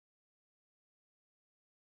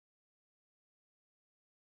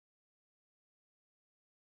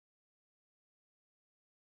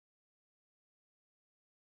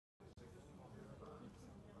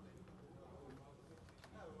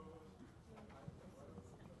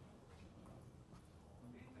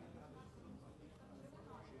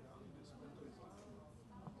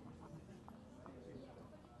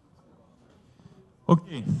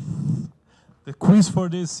Okay. The quiz for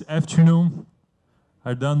this afternoon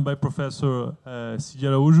are done by Professor Cid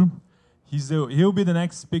Araujo. He'll be the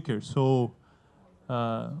next speaker. So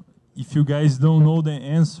if you guys don't know the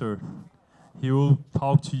answer, he will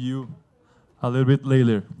talk to you a little bit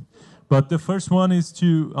later. But the first one is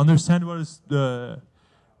to understand what is the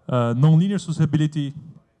nonlinear susceptibility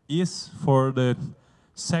is for the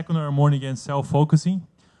second harmonic and self-focusing.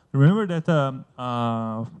 Remember that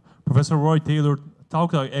Professor Roy Taylor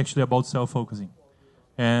talked actually about self-focusing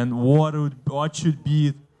and what should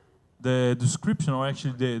be the description, or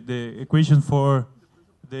actually the equation for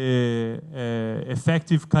the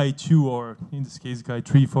effective Chi2, or in this case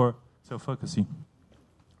Chi3 for self-focusing.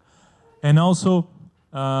 And also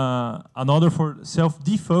another for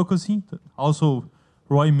self-defocusing, also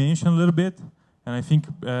Roy mentioned a little bit, and I think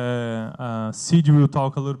Cid will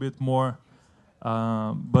talk a little bit more,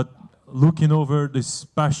 but looking over the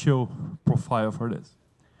spatial profile for this.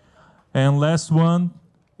 And last one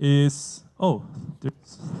is, the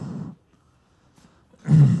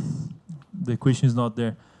equation is not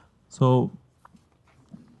there. So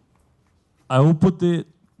I will put the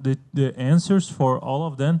answers for all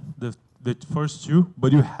of them, the first two,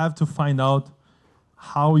 but you have to find out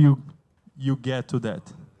how you get to that.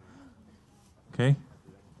 Okay?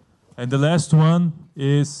 And the last one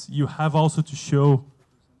is you have also to show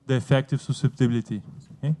the effective susceptibility.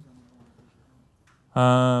 Okay?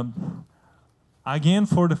 Again,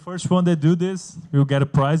 for the first one that do this, you'll get a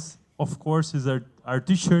prize. Of course, is our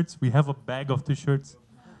t-shirts. We have a bag of t-shirts.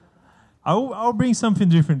 I'll bring something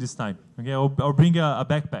different this time. Okay, I'll bring a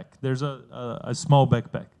backpack. There's a small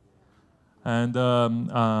backpack. And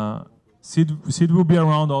Cid will be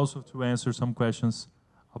around also to answer some questions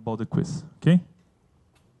about the quiz. Okay?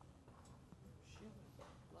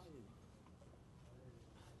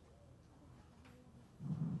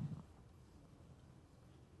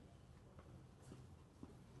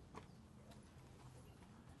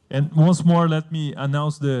 And once more, let me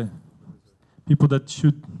announce the people that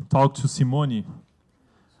should talk to Simone.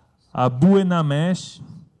 Buenamesh.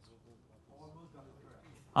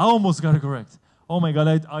 I almost got it correct. Oh my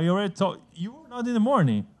God, I already talked. You were not in the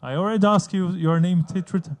morning. I already asked you your name.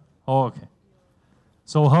 Oh, okay.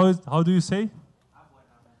 So how do you say?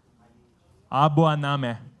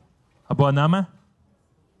 Abuaname. Abuaname?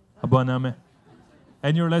 Abuaname.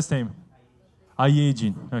 And your last name?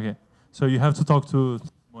 Ayejin. Okay. So you have to talk to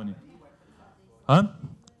Simone. Huh?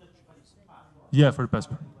 Yeah, for the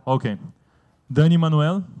passport. Okay. Dani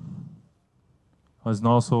Manuel. Was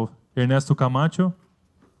also Ernesto Camacho.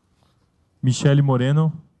 Michele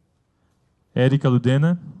Moreno. Erika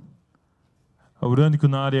Ludena. Aurânio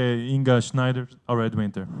na área, Inga Schneider, already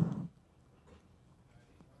went there.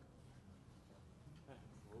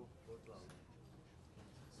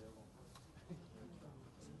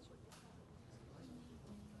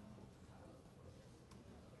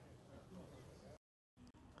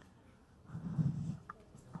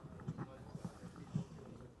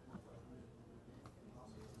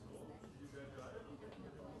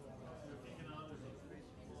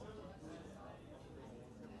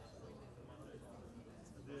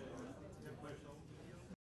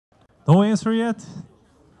 No answer yet?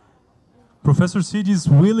 Professor Cid is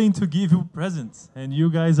willing to give you presents, and you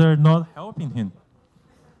guys are not helping him.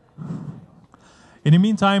 In the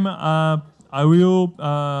meantime, I will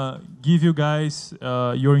give you guys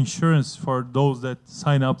your insurance for those that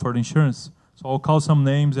sign up for the insurance. So I'll call some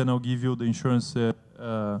names and I'll give you the insurance.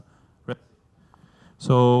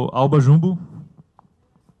 So Alba Jumbo.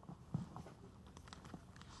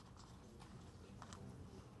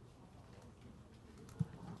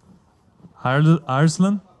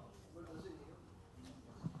 Arslan.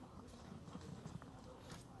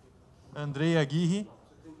 Andrei Aguirre.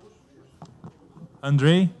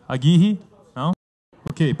 Andrei Aguirre. No?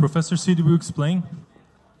 Okay, Professor Cid will explain.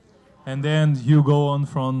 And then he'll go on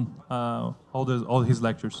from all his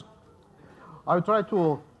lectures. I'll try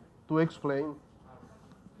to explain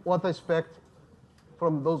what I expect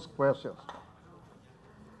from those questions.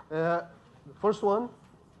 The first one,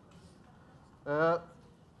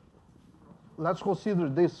 let's consider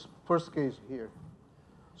this first case here.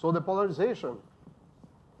 So the polarization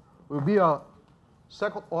will be a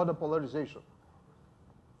second order polarization.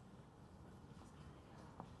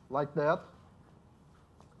 Like that.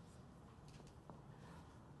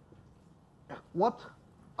 What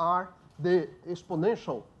are the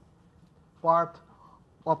exponential part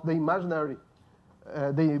of the imaginary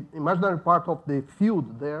part of the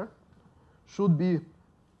field there should be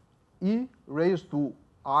e raised to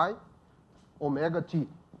I omega t.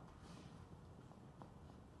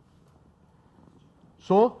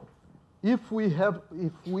 So if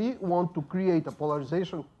we want to create a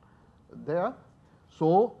polarization there,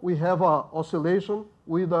 so we have an oscillation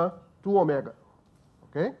with a 2 omega,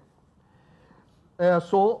 okay?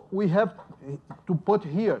 So we have to put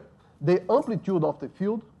here the amplitude of the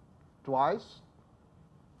field twice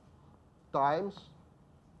times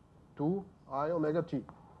 2 I omega t.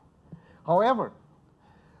 However,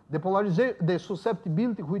 the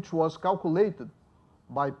susceptibility which was calculated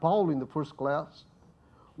by Paul in the first class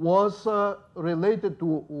was related to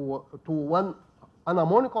one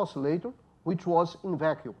anharmonic oscillator which was in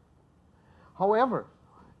vacuum. However,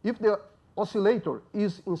 if the oscillator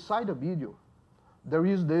is inside a medium, there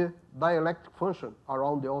is the dielectric function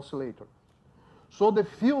around the oscillator. So the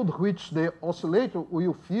field which the oscillator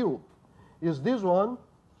will feel is this one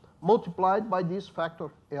multiplied by this factor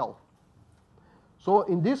L. So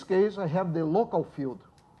in this case, I have the local field.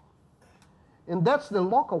 And that's the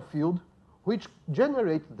local field which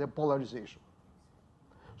generates the polarization.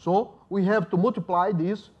 So we have to multiply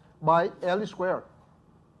this by L squared.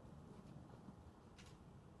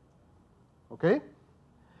 Okay?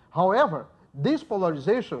 However, this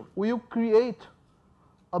polarization will create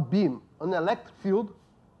a beam, an electric field,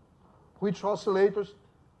 which oscillate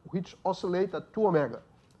at 2 omega.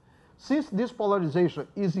 Since this polarization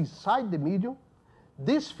is inside the medium,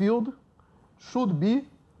 this field should be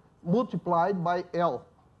multiplied by L.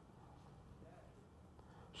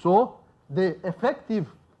 So the effective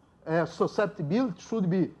susceptibility should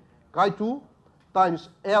be chi2 times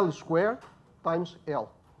L squared times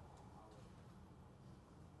L.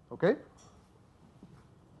 Okay?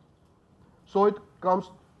 So it comes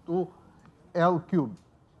to L cubed.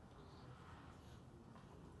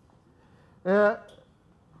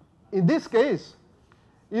 In this case,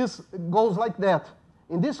 it goes like that.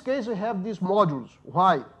 In this case, we have these modules.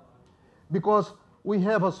 Why? Because we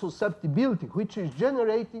have a susceptibility which is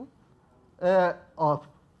generating of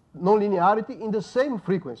nonlinearity in the same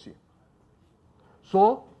frequency.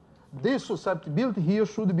 So this susceptibility here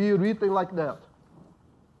should be written like that.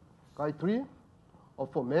 Chi3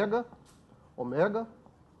 of omega, omega,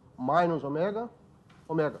 minus omega,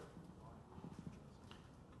 omega.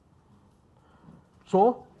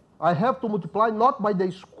 So I have to multiply not by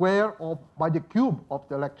the square or by the cube of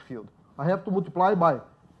the electric field. I have to multiply by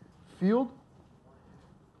field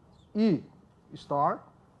E star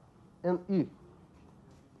and E.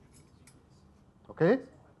 Okay?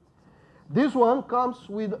 This one comes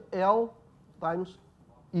with L times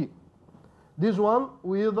E. This one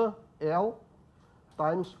with L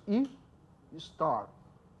times E star.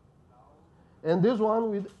 And this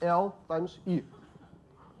one with L times E.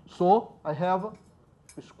 So I have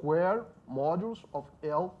square modules of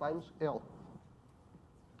L times L.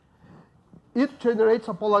 It generates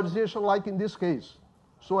a polarization like in this case.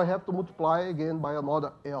 So I have to multiply again by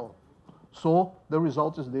another L. So the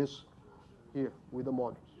result is this here with the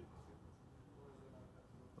modules.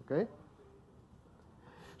 Okay?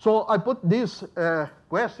 So I put this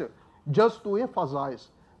question just to emphasize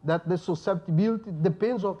that the susceptibility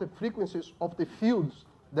depends on the frequencies of the fields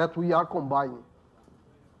that we are combining.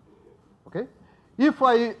 Okay? If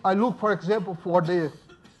I look, for example, for the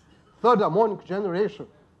third harmonic generation,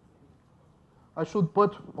 I should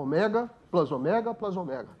put omega plus omega plus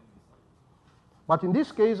omega. But in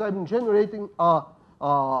this case, I'm generating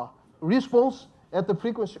a response at the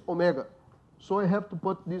frequency omega. So I have to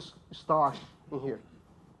put this star in here.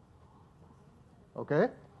 Okay?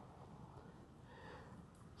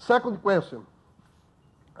 Second question.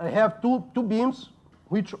 I have two beams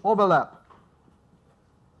which overlap.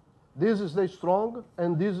 This is the strong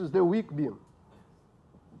and this is the weak beam.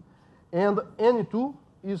 And N2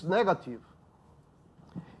 is negative.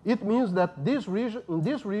 It means that this region, in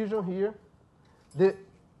this region here, the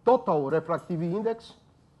total refractivity index,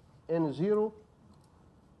 N0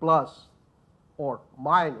 plus or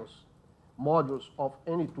minus modulus of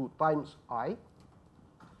N2 times I,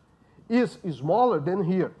 is smaller than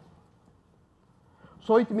here.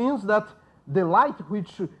 So it means that the light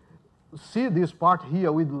which see this part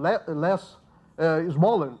here with less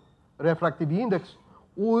smaller refractive index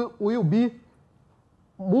will be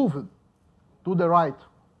moved to the right.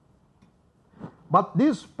 But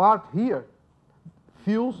this part here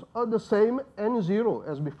feels the same N0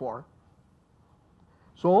 as before.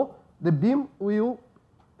 So the beam will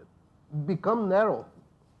become narrow,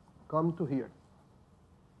 come to here.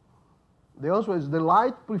 The answer is the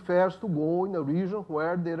light prefers to go in a region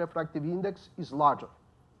where the refractive index is larger.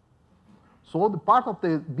 So the part of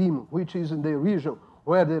the beam which is in the region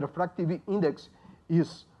where the refractive index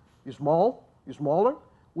is smaller,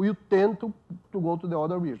 will tend to go to the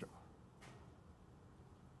other region.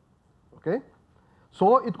 Okay?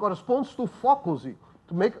 So it corresponds to focusing,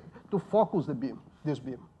 to focus the beam, this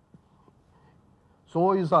beam.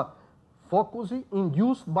 So it's a focusing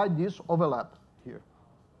induced by this overlap here.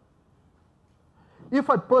 If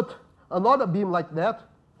I put another beam like that,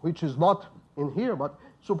 which is not in here, but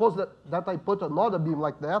suppose that I put another beam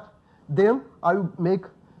like that, then I will make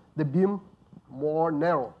the beam more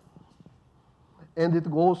narrow. And it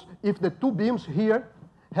goes, if the two beams here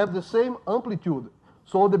have the same amplitude,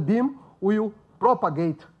 so the beam will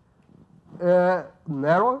propagate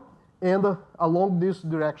narrow and along this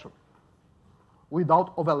direction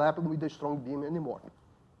without overlapping with the strong beam anymore.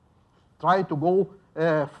 Try to go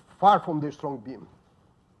far from the strong beam.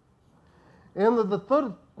 And the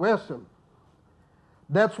third question,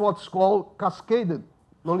 that's what's called cascaded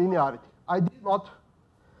nonlinearity. I did not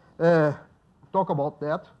talk about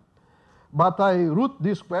that, but I wrote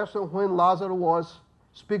this question when Lazar was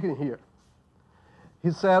speaking here.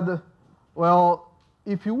 He said, well,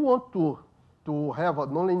 if you want to have a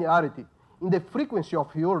nonlinearity in the frequency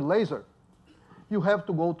of your laser, you have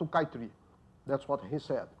to go to chi3. That's what he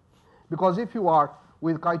said. Because if you are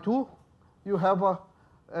with chi2, you have a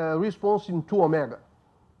response in 2 omega.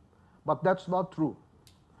 But that's not true.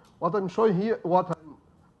 What I'm showing here, what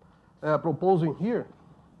I'm proposing here,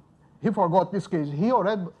 he forgot this case. He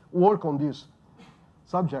already worked on this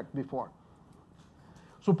subject before.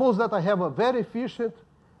 Suppose that I have a very efficient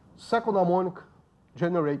second harmonic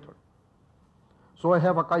generator. So I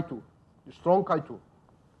have a chi2, a strong chi2.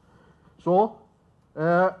 So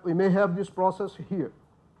we may have this process here.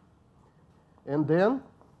 And then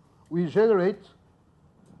we generate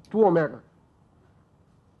 2 omega.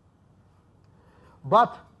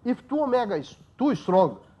 But if 2 omega is too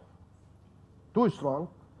strong,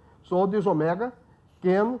 so this omega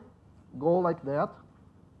can go like that,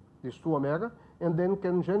 this 2 omega, and then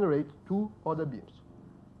can generate 2 other beams.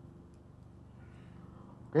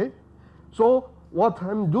 Okay? So what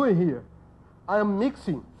I'm doing here, I am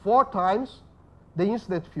mixing 4 times the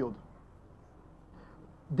incident field.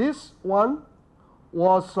 This one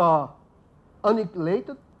was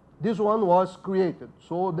annihilated, this one was created,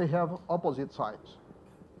 so they have opposite signs.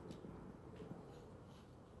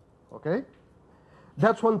 Okay?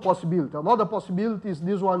 That's one possibility. Another possibility is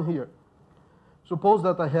this one here. Suppose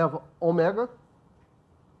that I have omega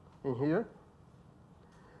in here.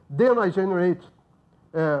 Then I generate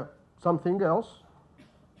something else,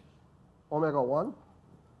 omega 1.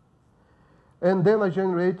 And then I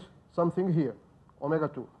generate something here, omega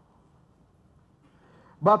 2.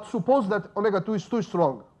 But suppose that omega 2 is too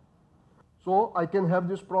strong. So I can have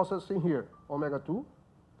this process in here, omega 2,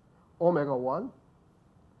 omega 1,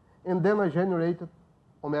 and then I generated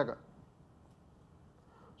omega.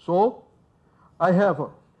 So I have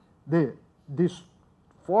these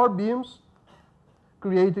 4 beams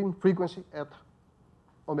creating frequency at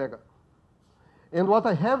omega. And what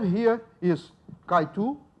I have here is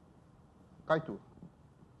chi2, chi2.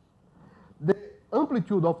 The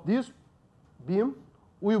amplitude of this beam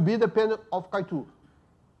will be dependent of chi2.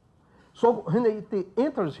 So when it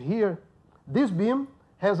enters here, this beam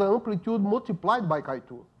has an amplitude multiplied by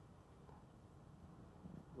chi2.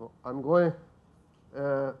 So I'm going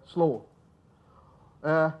slow.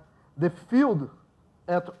 The field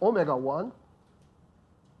at omega 1,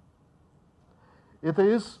 it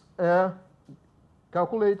is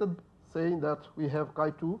calculated saying that we have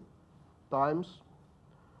chi2 times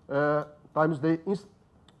the times the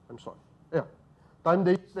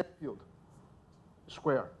incident field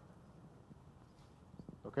square.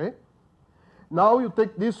 Okay? Now you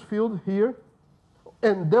take this field here,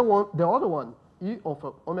 and the other one, E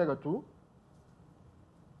of omega 2,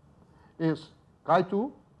 is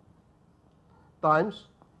chi2 times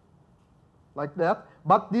like that.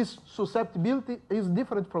 But this susceptibility is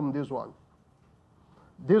different from this one.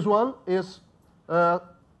 This one is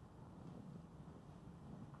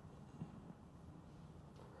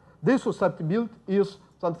this susceptibility is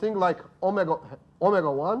something like omega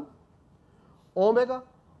 1, omega,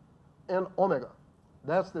 and omega.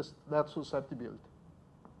 That's that susceptibility.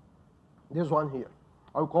 This one here,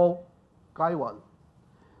 I'll call chi1.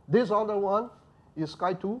 This other one is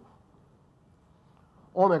chi2,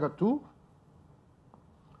 omega 2,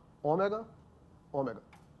 omega, omega.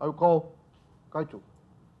 I'll call chi2.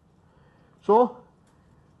 So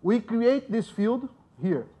we create this field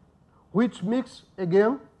here, which mix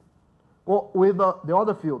again with the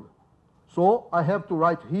other field. So I have to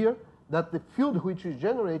write here that the field which is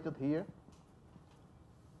generated here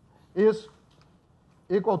is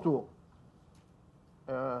equal to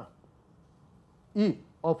E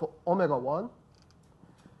of omega 1,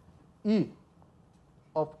 E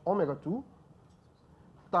of omega 2,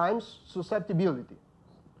 times susceptibility.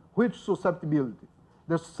 Which susceptibility?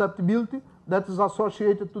 The susceptibility that is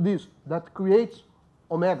associated to this, that creates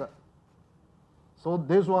omega. So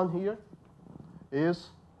this one here is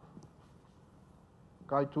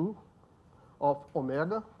chi2 of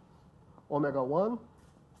omega, omega 1,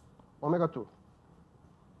 omega 2.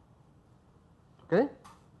 Okay?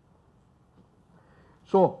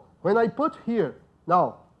 So when I put here,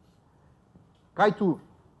 now, chi2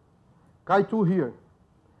 here,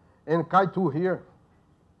 and chi2 here,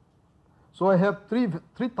 so I have three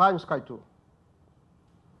times chi2.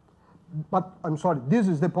 But I'm sorry, this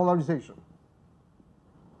is the polarization.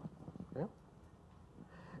 Okay?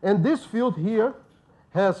 And this field here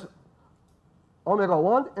has omega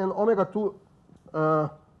 1 and omega 2.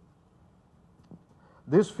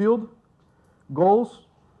 This field goes,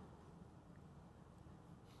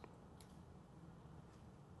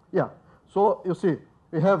 yeah, so you see,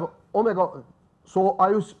 we have omega, so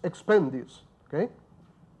I will expand this, okay?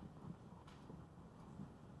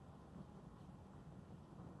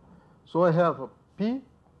 So I have P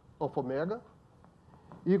of omega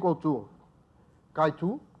equal to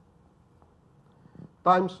chi2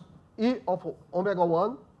 times E of omega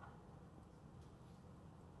 1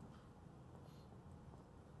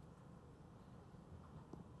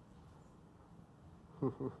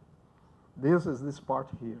 this is this part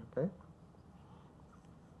here, okay?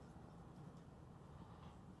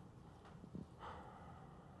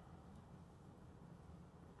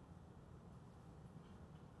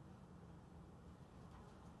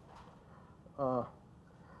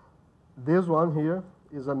 This one here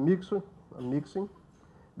is a mixing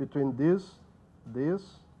between this,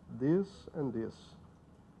 and this.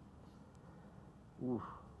 Oof.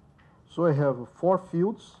 So I have 4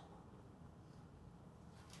 fields.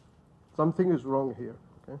 Something is wrong here.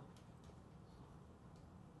 Okay?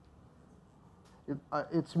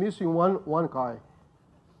 It's missing one chi.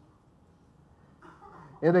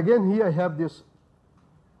 And again here I have this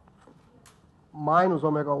minus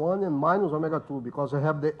omega 1 and minus omega 2 because I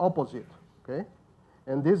have the opposite, okay?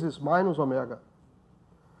 And this is minus omega.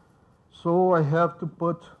 So I have to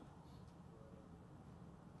put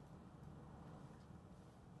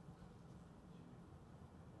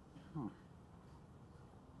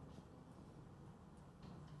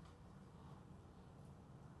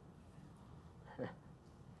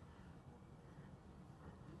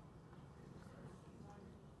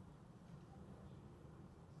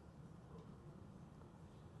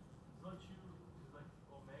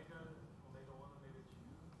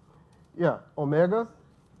yeah, omega.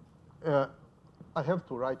 I have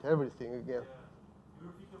to write everything again. Yeah.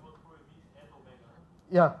 You're thinking about prohibition at omega.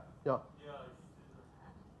 Yeah. Yeah.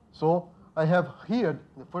 So I have here,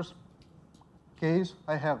 the first case,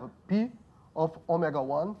 I have P of omega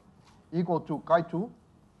 1 equal to chi2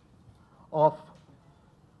 of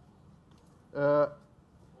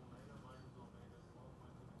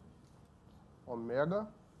omega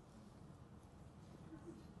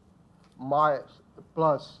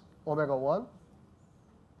plus omega 1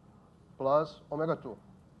 plus omega 2,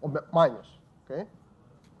 minus, okay?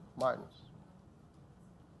 Minus.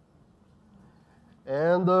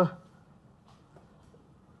 And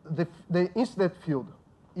the incident field,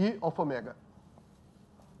 E of omega,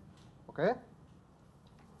 okay?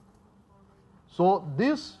 So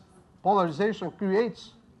this polarization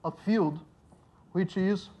creates a field which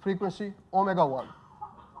is frequency omega 1.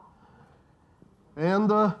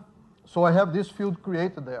 And so I have this field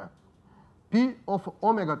created there. P of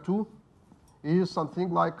omega 2 is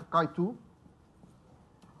something like chi2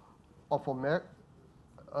 of omega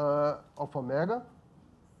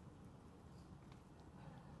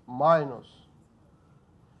minus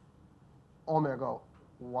omega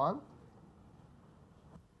 1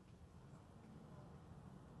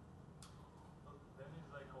 That means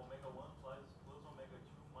like omega 1 plus omega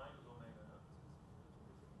 2 minus omega,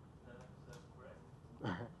 huh? Is that correct?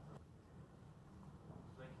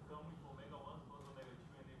 Like you come with omega 1 plus omega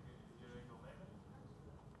 2 and then you generate omega?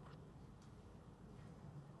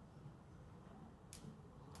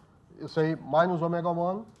 You say minus omega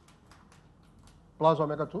 1 plus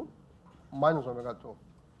omega 2 minus omega 2.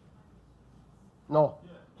 No.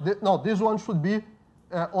 Yeah. No, this one should be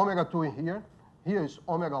omega 2 in here. Here is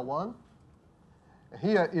omega 1.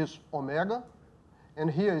 Here is omega. And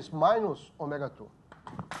here is minus omega 2.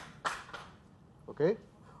 Okay?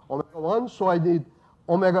 Omega 1, so I need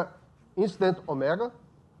omega, incident omega,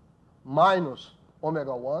 minus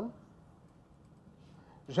omega 1,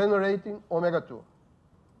 generating omega 2.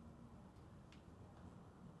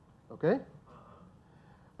 Okay?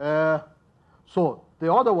 So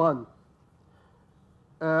the other one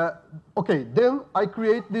Okay, then I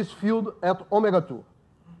create this field at omega 2,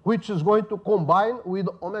 which is going to combine with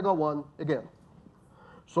omega 1 again.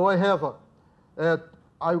 So I have,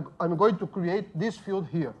 I'm going to create this field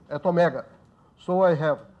here at omega. So I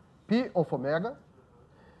have P of omega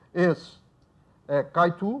is chi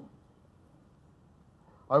 2.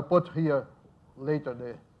 I'll put here later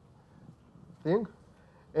the thing.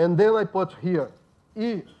 And then I put here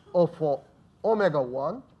E of omega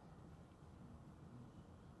 1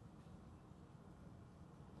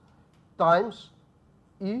 times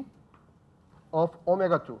E of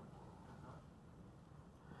omega 2.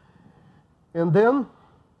 And then,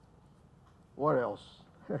 what else?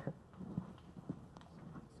 But then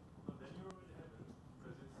you already have it,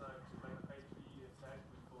 because it's like chi3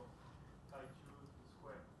 exactly for chi2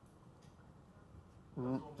 squared.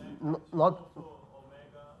 Not Also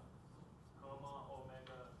omega, comma,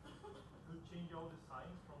 omega. You could change all the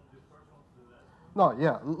signs from the first one to the last one. no,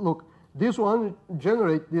 yeah. Look, this one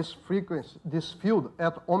generates this frequency, this field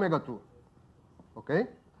at omega 2. Okay?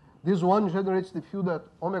 This one generates the field at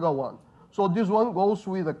omega 1. So this one goes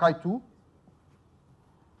with a chi 2,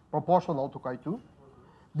 proportional to chi 2.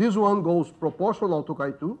 This one goes proportional to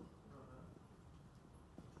chi 2.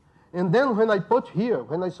 And then when I put here,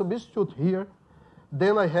 when I substitute here,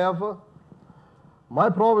 then I have, my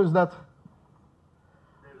problem is that,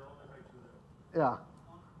 There's only chi2 there. yeah.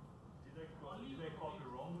 Did I copy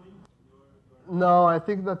wrongly? No, I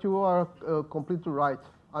think that you are completely right.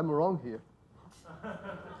 I'm wrong here.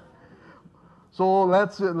 So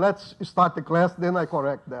let's start the class, then I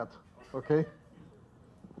correct that, okay?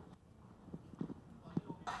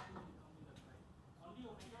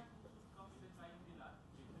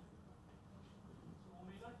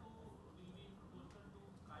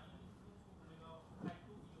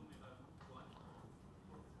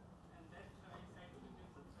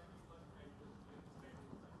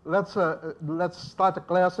 Let's start the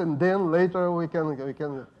class and then later we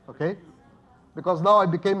can okay? Because now I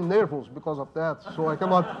became nervous because of that, so I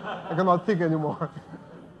cannot think anymore.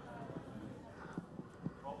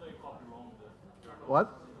 Probably copy wrong your notes.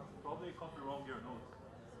 What? Probably copy wrong your notes.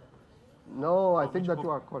 No, I think that you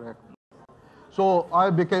are correct. So I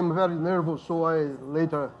became very nervous, so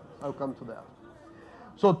later I'll come to that.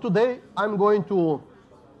 So today I'm going to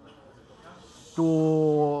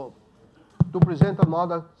present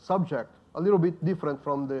another subject, a little bit different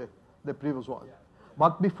from the previous one.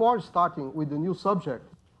 But before starting with the new subject,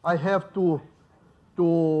 I have to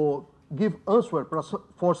give answer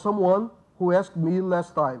for someone who asked me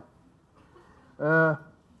last time.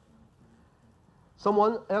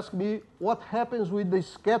 Someone asked me what happens with the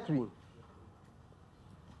scattering.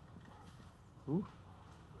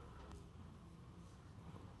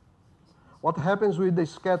 What happens with the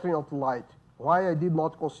scattering of light? Why I did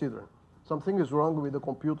not consider. Something is wrong with the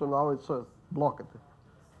computer now, it's blocked.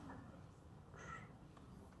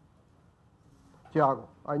 Tiago,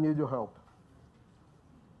 I need your help.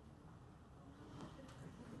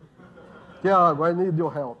 Tiago, I need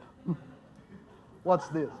your help. What's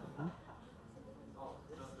this?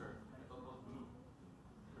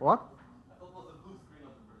 What?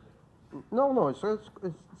 No, it's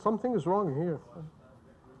something is wrong here.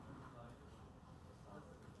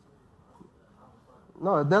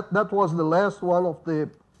 No, that was the last one of the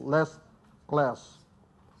last class.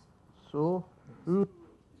 So. No, it's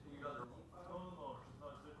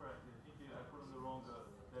not the correct. I think I put in the wrong.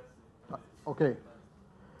 That's it. Okay.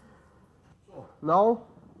 So now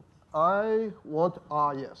I want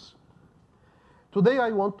yes. Today I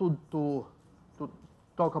want to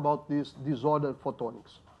talk about this disordered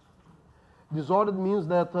photonics. Disordered means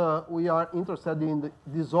that we are interested in the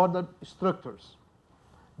disordered structures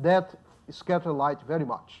that scatter light very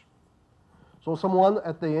much. So someone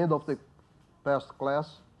at the end of the past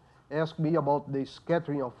class asked me about the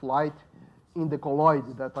scattering of light in the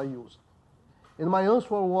colloid that I used. And my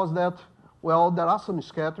answer was that, well, there are some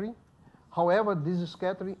scattering. However, this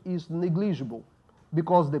scattering is negligible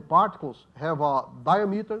because the particles have a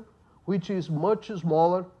diameter which is much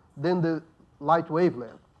smaller than the light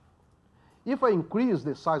wavelength. If I increase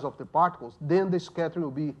the size of the particles, then the scattering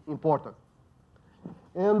will be important.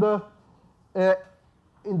 And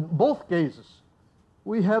in both cases,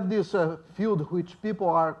 we have this field which people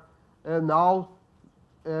are now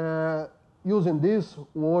using these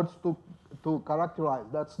words to characterize.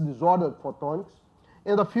 That's disordered photonics.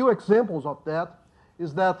 And a few examples of that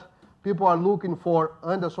is that people are looking for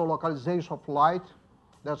Anderson localization of light.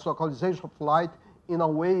 That's localization of light in a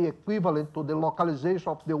way equivalent to the localization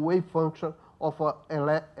of the wave function of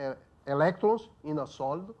electrons in a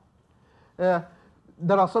solid.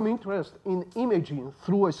 There are some interest in imaging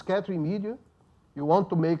through a scattering medium. You want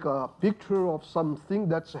to make a picture of something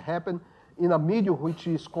that's happened in a medium which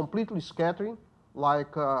is completely scattering,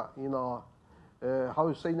 like in a, how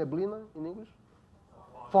you say neblina in English?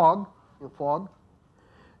 Fog, in fog.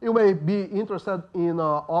 You may be interested in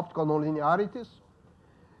optical nonlinearities.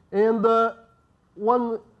 And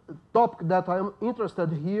one topic that I'm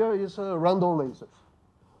interested here is random lasers.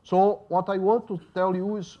 So what I want to tell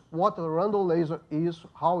you is what a random laser is,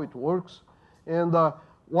 how it works, and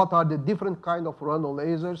what are the different kind of random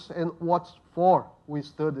lasers, and what's for we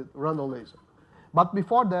studied random laser. But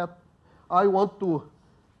before that, I want to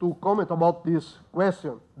comment about this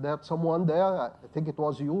question that someone there, I think it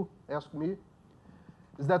was you, asked me,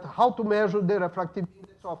 is that how to measure the refractive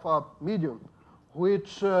index of a medium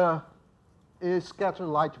which is scattering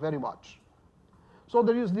light very much. So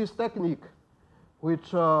there is this technique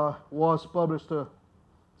which was published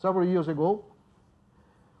several years ago,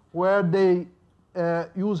 where they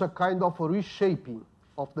use a kind of reshaping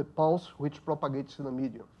of the pulse which propagates in a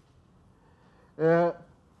medium.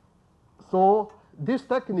 So this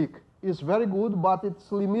technique is very good, but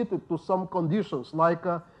it's limited to some conditions, like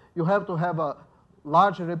you have to have a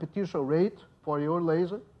large repetition rate for your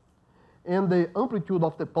laser, and the amplitude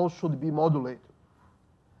of the pulse should be modulated.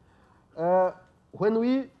 When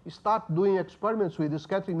we start doing experiments with the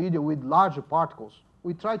scattering media with large particles,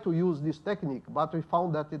 we try to use this technique, but we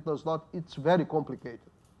found that it does not, it's very complicated.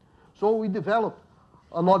 So we developed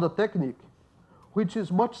another technique, which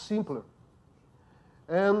is much simpler,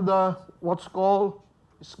 and what's called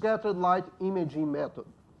scattered light imaging method.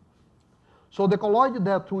 So the colloid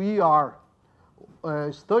that we are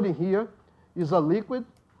studying here is a liquid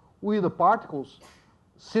with the particles,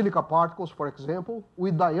 silica particles, for example,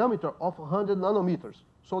 with diameter of 100 nanometers.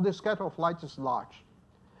 So the scatter of light is large.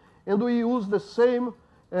 And we use the same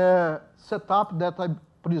setup that I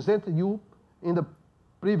presented you in the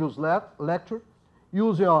previous lecture,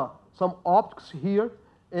 using some optics here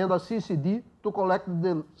and a CCD to collect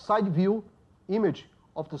the side view image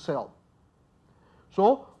of the cell.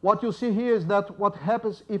 So what you see here is that what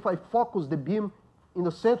happens if I focus the beam in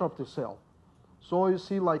the center of the cell. So you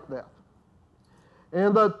see like that.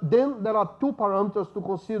 And then there are two parameters to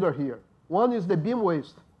consider here. One is the beam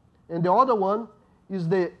waist, and the other one is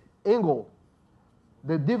the angle,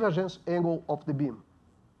 the divergence angle of the beam.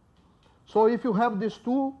 So if you have these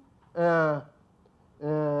two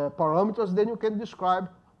parameters, then you can describe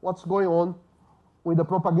what's going on with the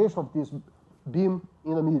propagation of this beam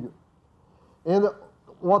in a medium. And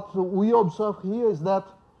what we observe here is that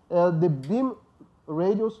the beam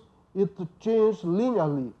radius, it changes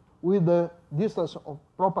linearly with the distance of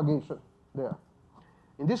propagation there.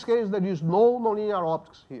 In this case, there is no nonlinear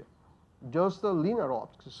optics here, just the linear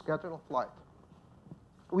optics, scattering of light.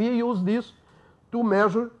 We use this to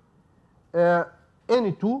measure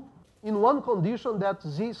N2 in one condition that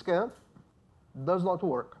Z-scan does not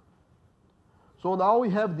work. So now we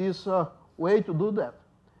have this way to do that.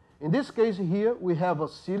 In this case here, we have a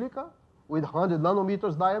silica with 100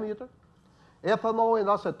 nanometers diameter, ethanol and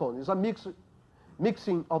acetone. It's a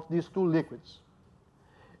mixing of these two liquids.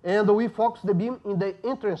 And we focus the beam in the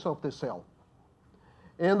entrance of the cell.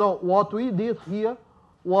 And what we did here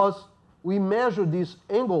was we measured this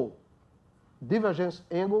angle, divergence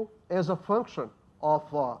angle, as a function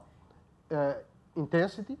of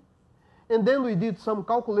intensity. And then we did some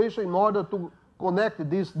calculation in order to connect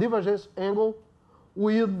this divergence angle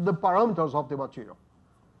with the parameters of the material.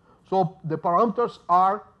 So the parameters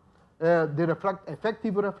are the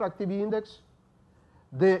effective refractive index,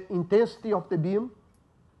 the intensity of the beam,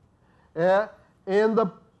 and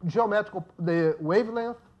the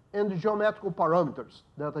wavelength and the geometrical parameters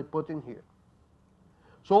that I put in here.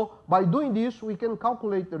 So by doing this, we can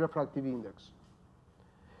calculate the refractive index.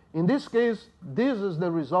 In this case, this is the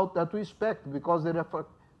result that we expect, because the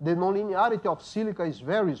nonlinearity of silica is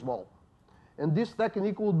very small. And this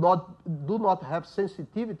technique do not have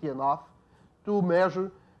sensitivity enough to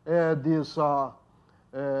measure these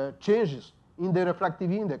changes in the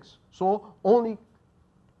refractive index. So only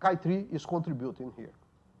Chi3 is contributing here.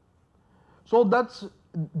 So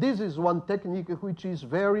this is one technique which is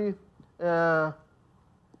very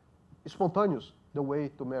spontaneous, the way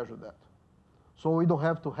to measure that. So we don't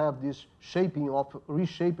have to have this reshaping of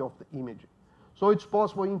the image. So it's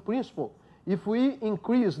possible in principle. If we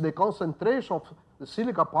increase the concentration of the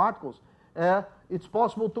silica particles, it's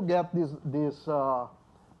possible to get this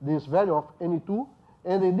value of N2.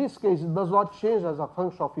 And in this case, it does not change as a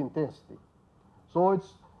function of intensity. So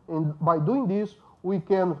by doing this, we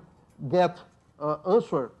can get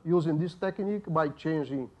answer using this technique by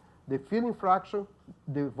changing the filling fraction,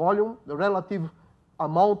 the volume, the relative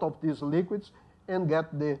amount of these liquids, and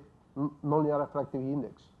get the nonlinear refractive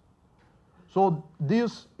index. So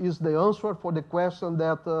this is the answer for the question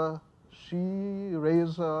that she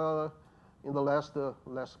raised in the last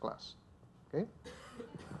class. Okay.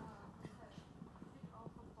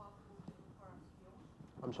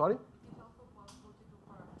 I'm sorry?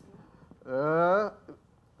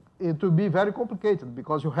 It will be very complicated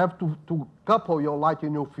because you have to couple your light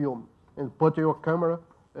in your film and put your camera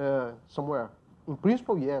somewhere. In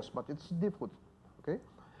principle, yes, but it's difficult. Okay,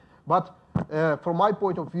 but from my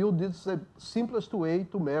point of view, this is the simplest way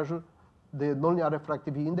to measure the nonlinear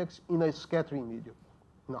refractive index in a scattering medium,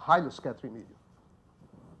 in a highly scattering medium.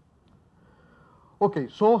 Okay,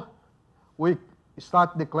 so we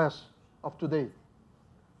start the class of today.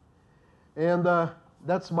 And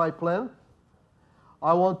that's my plan.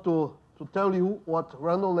 I want to tell you what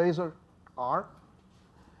random lasers are.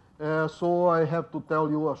 So I have to tell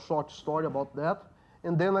you a short story about that.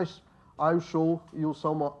 And then I'll show you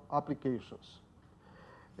some applications.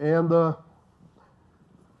 And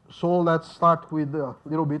so let's start with a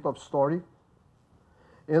little bit of story.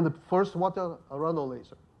 And first, what a random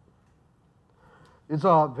laser? It's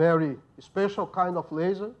a very special kind of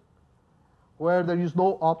laser where there is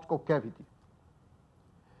no optical cavity.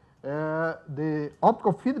 The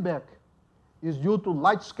optical feedback is due to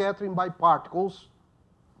light scattering by particles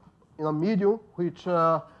in a medium which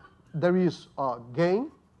there is a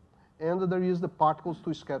gain and there is the particles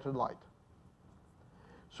to scatter light.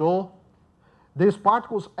 So these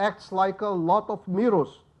particles act like a lot of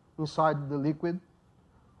mirrors inside the liquid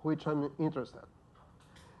which I'm interested in,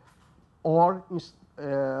 or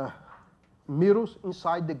mirrors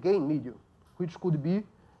inside the gain medium, which could be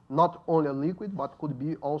not only a liquid, but could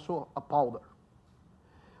be also a powder.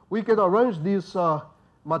 We can arrange this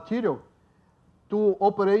material to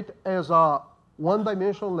operate as a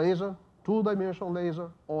one-dimensional laser, two-dimensional laser,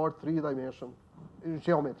 or three-dimensional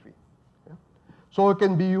geometry. Okay? So it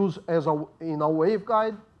can be used as in a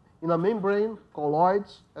waveguide, in a membrane,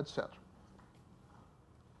 colloids, etc.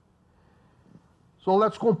 So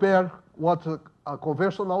let's compare what a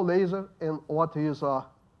conventional laser and what is a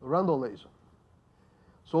random laser.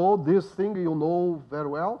 So this thing you know very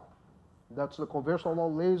well. That's the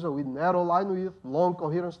conventional laser with narrow line width, long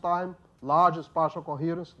coherence time, large spatial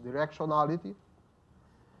coherence, directionality,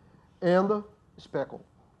 and speckle.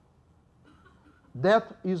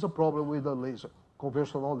 That is a problem with a laser,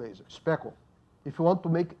 conventional laser, speckle. If you want to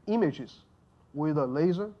make images with a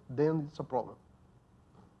laser, then it's a problem.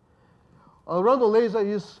 A random laser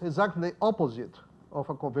is exactly the opposite of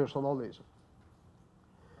a conventional laser.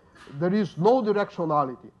 There is no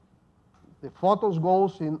directionality. The photons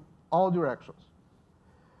goes in all directions.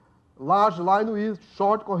 Large line width,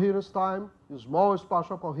 short coherence time, small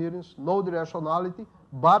spatial coherence, no directionality,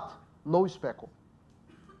 but no speckle.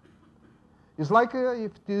 It's like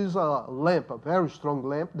if it is a lamp, a very strong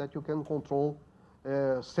lamp that you can control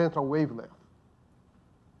central wavelength.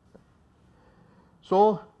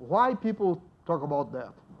 So why people talk about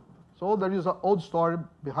that? So there is an old story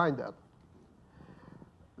behind that.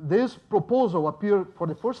 This proposal appeared for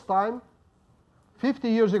the first time 50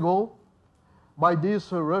 years ago by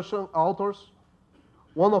these Russian authors.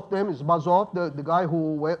 One of them is Bazov, the guy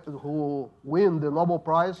who won the Nobel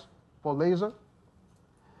Prize for laser.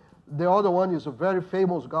 The other one is a very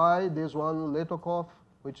famous guy, this one, Letokov,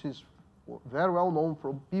 which is very well known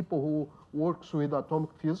from people who works with atomic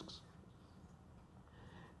physics.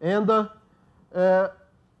 And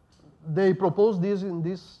they proposed this in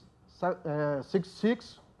this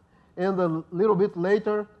 66. And a little bit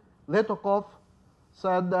later, Letokov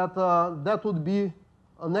said that that would be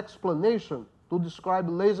an explanation to describe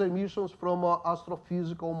laser emissions from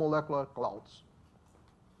astrophysical molecular clouds.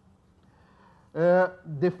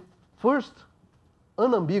 The first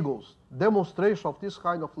unambiguous demonstration of this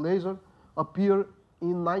kind of laser appeared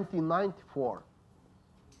in 1994.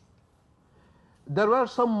 There were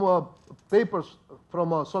some papers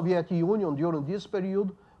from Soviet Union during this period,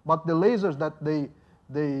 but the lasers that they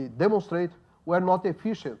demonstrate were not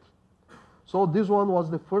efficient. So this one was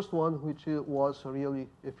the first one which was really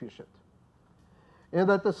efficient. And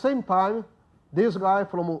at the same time, this guy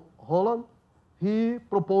from Holland, he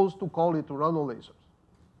proposed to call it random lasers.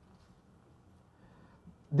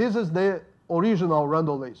 This is the original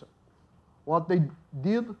random laser. What they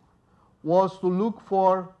did was to look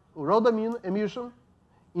for rhodamine emission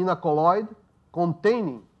in a colloid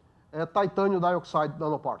containing titanium dioxide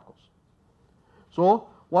nanoparticles. So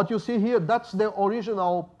what you see here, that's the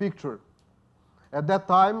original picture. At that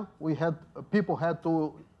time, people had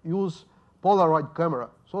to use Polaroid camera.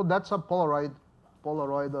 So that's a Polaroid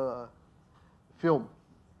film.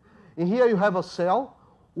 And here you have a cell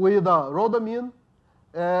with rhodamine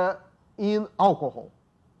in alcohol.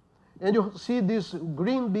 And you see this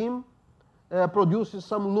green beam produces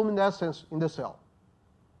some luminescence in the cell.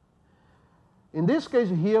 In this case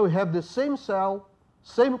here, we have the same cell,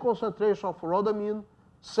 same concentration of rhodamine,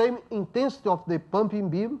 same intensity of the pumping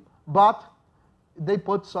beam, but they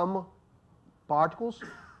put some particles,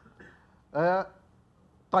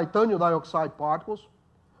 titanium dioxide particles,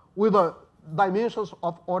 with dimensions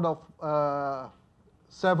of order of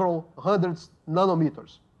several hundreds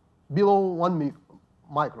nanometers, below 1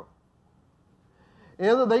 micron.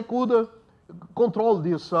 And they could control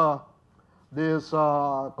this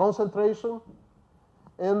concentration,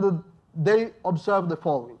 and they observed the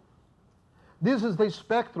following. This is the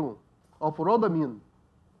spectrum of rhodamine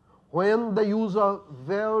when they use a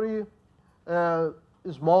very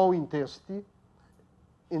small intensity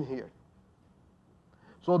in here.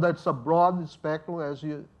 So that's a broad spectrum, as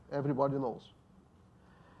everybody knows.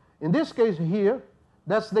 In this case here,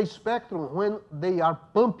 that's the spectrum when they are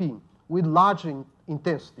pumping with large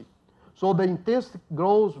intensity. So the intensity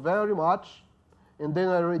grows very much, and then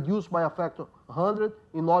I reduce by a factor 100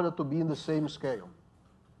 in order to be in the same scale.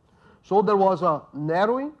 So there was a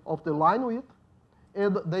narrowing of the line width,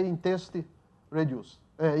 and the intensity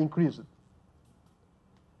increased.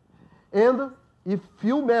 And if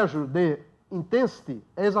you measure the intensity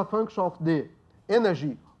as a function of the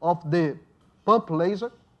energy of the pump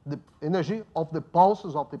laser, the energy of the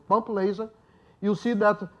pulses of the pump laser, you see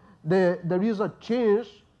that there is a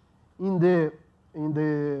change in the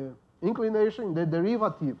inclination, in the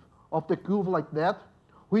derivative of the curve like that,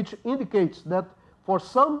 which indicates that for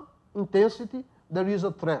some intensity, there is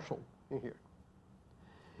a threshold in here.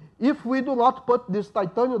 If we do not put these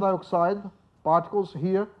titanium dioxide particles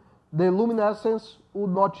here, the luminescence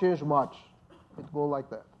would not change much. It goes like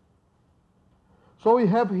that. So we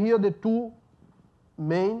have here the two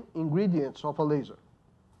main ingredients of a laser.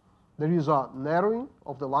 There is a narrowing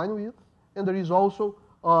of the line width, and there is also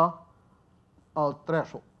a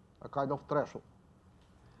threshold, a kind of threshold.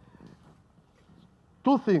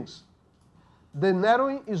 Two things. The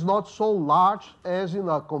narrowing is not so large as in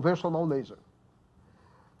a conventional laser.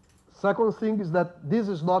 Second thing is that this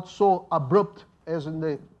is not so abrupt as in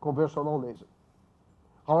the conventional laser.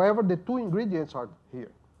 However, the two ingredients are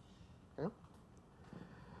here. Okay?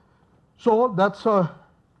 So that's,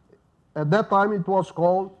 at that time it was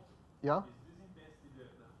called, yeah? Is this intensity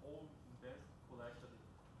the whole intensity collected?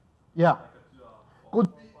 Yeah. Could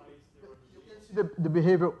be, you can see the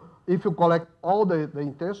behavior if you collect all the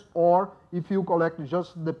intensity, or if you collect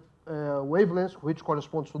just the wavelengths which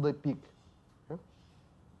corresponds to the peak. Okay?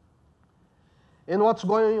 And what's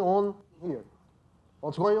going on here?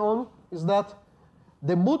 What's going on is that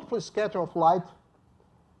the multiple scatter of light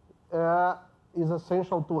is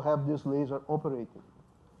essential to have this laser operating.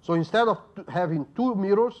 So instead of having two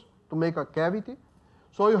mirrors to make a cavity,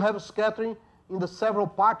 so you have scattering in the several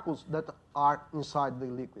particles that are inside the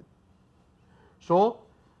liquid. So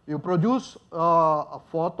you produce a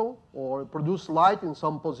photon or produce light in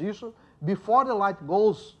some position. Before the light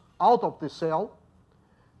goes out of the cell,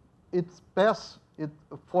 it passes it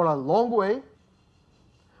for a long way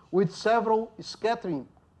with several scattering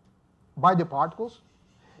by the particles.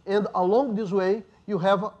 And along this way, you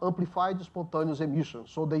have amplified spontaneous emission.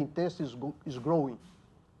 So the intensity is growing.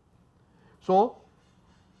 So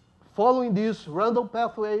following this random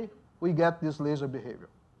pathway, we get this laser behavior.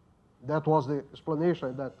 That was the explanation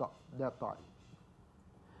at that time.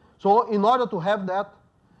 So in order to have that,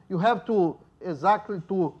 you have to exactly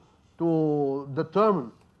to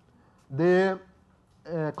determine the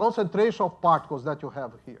concentration of particles that you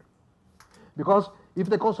have here. Because if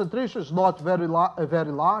the concentration is not very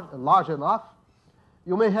large enough,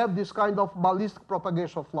 you may have this kind of ballistic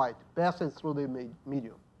propagation of light passing through the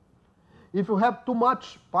medium. If you have too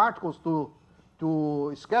much particles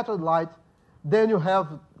to scatter light, then you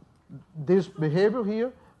have this behavior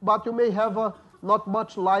here, but you may have not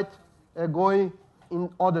much light going in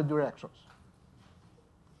other directions.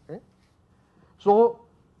 Okay? So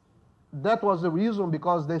that was the reason,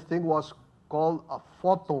 because this thing was called a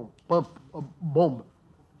photon bomb,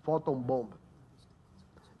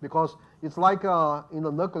 because it's like in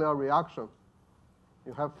a nuclear reaction,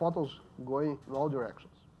 you have photons going in all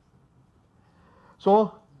directions.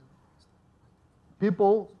 So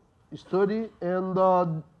people study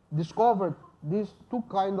and discovered these two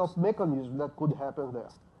kinds of mechanisms that could happen there.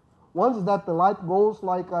 One is that the light goes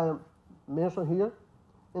like I mentioned here,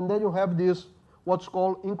 and then you have this what's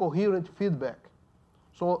called incoherent feedback.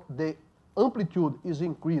 So the amplitude is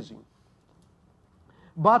increasing.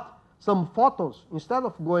 But some photons, instead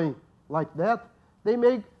of going like that, they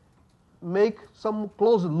make some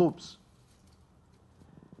closed loops.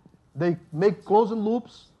 they make closed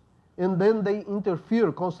loops, and then they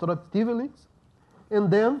interfere constructively, and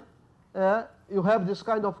then you have this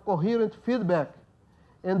kind of coherent feedback.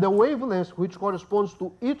 And the wavelength which corresponds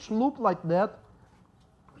to each loop like that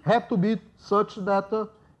have to be such that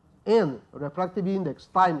n, refractive index,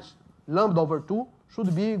 times lambda over 2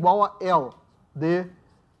 should be equal to L, the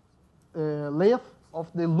length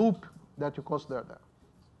of the loop that you consider there.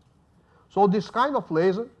 So this kind of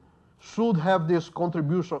laser should have this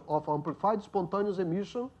contribution of amplified spontaneous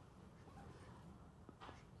emission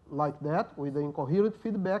like that, with the incoherent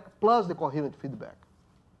feedback plus the coherent feedback.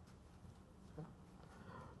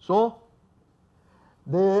 So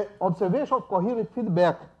the observation of coherent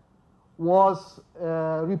feedback was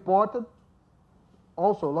reported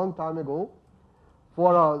also a long time ago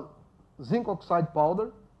for a zinc oxide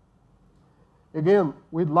powder, again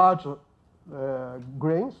with large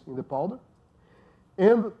grains in the powder.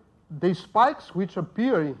 And the spikes which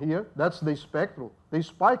appear in here, that's the spectrum, the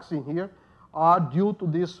spikes in here are due to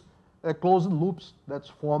these closed loops that's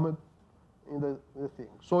formed in the thing.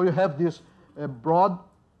 So you have this broad,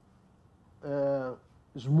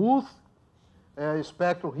 smooth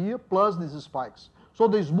spectrum here plus these spikes. So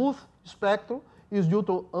the smooth spectrum is due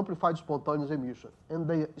to amplified spontaneous emission, and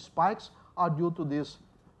the spikes are due to this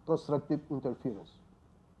constructive interference.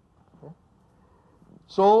 Okay?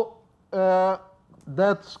 So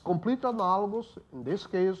that's completely analogous, in this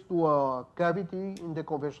case, to a cavity in the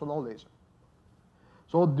conventional laser.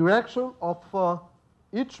 So direction of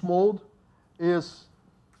each mode is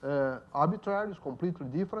arbitrary, is completely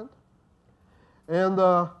different. And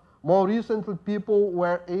more recently, people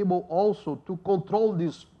were able also to control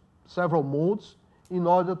these several modes in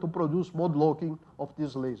order to produce mode locking of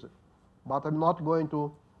this laser. But I'm not going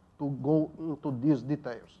to go into these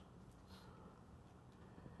details.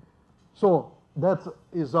 So that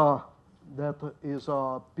is a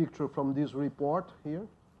picture from this report here.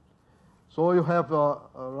 So you have a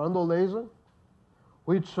random laser,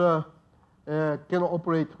 which can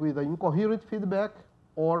operate with an incoherent feedback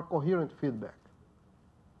or coherent feedback.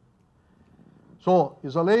 So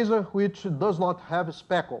it's a laser which does not have a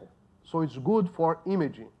speckle, so it's good for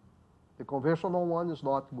imaging. The conventional one is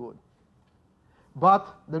not good. But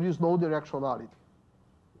there is no directionality.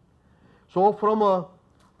 So from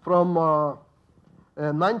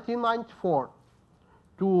 1994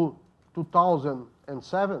 to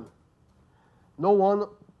 2007, no one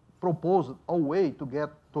proposed a way to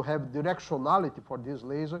have directionality for this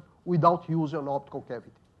laser without using an optical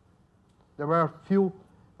cavity. There were a few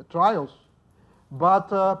trials, but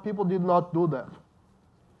people did not do that.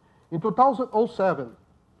 In 2007,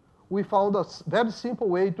 we found a very simple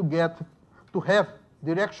way to have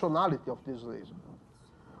directionality of this laser.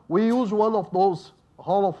 We use one of those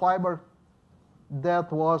hollow fiber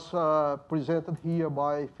that was presented here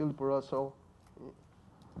by Philip Russell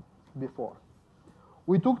before.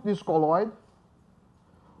 We took this colloid,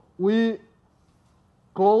 we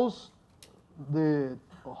closed the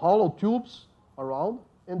hollow tubes around,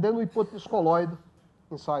 and then we put this colloid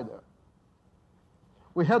inside there.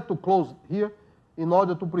 We had to close here in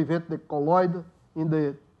order to prevent the colloid in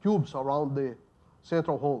the tubes around the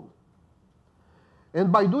central hole.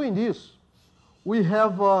 And by doing this, we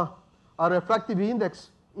have a refractive index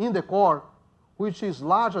in the core which is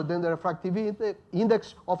larger than the refractive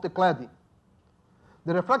index of the cladding.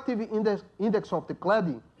 The refractive index of the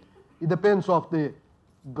cladding, it depends on the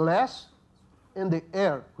glass and the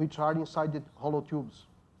air which are inside the hollow tubes.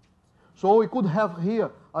 So we could have here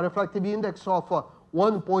a refractive index of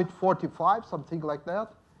 1.45, something like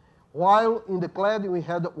that, while in the cladding we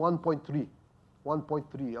had 1.3,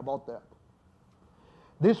 about that.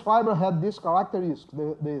 This fiber had this characteristic,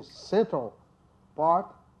 the central part,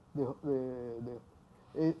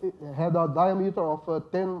 it had a diameter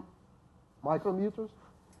of 10 micrometers,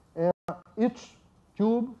 and each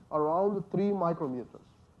tube around 3 micrometers.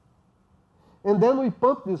 And then we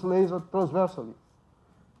pumped this laser transversally.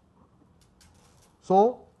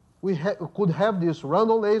 So we could have this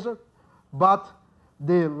random laser, but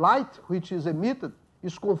the light which is emitted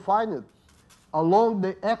is confined along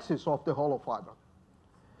the axis of the hollow fiber.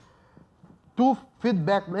 Two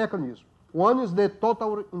feedback mechanisms. One is the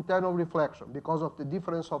total internal reflection because of the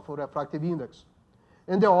difference of refractive index.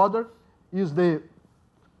 And the other is the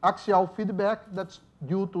axial feedback that's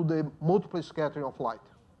due to the multiple scattering of light.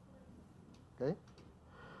 Okay?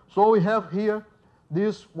 So we have here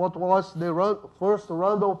this, what was the first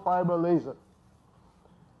random fiber laser.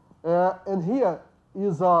 And here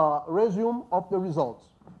is a resume of the results.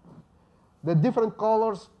 The different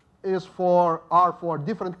colors are for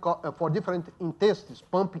different intensities,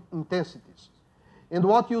 pump intensities. And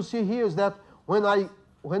what you see here is that when I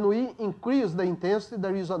when we increase the intensity,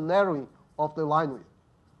 there is a narrowing of the line width.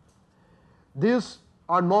 These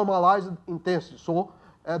are normalized intensity. So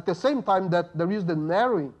at the same time that there is the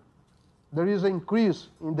narrowing, there is an increase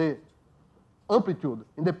in the amplitude,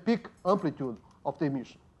 in the peak amplitude of the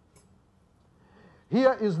emission.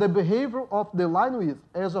 Here is the behavior of the line width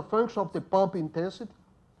as a function of the pump intensity,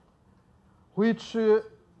 which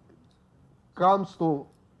comes to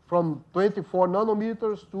from 24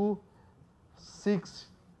 nanometers to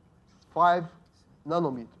 5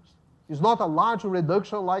 nanometers. It's not a large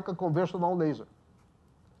reduction like a conventional laser.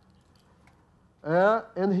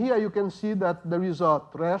 And here you can see that there is a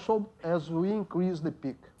threshold as we increase the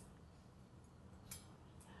peak.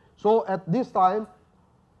 So at this time,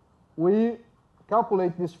 we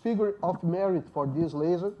calculate this figure of merit for this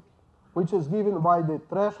laser, which is given by the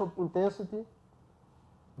threshold intensity,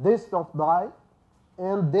 density of dye,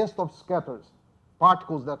 and density of scatters,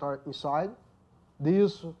 particles that are inside.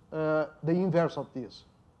 This, the inverse of this.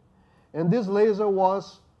 And this laser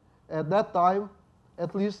was, at that time,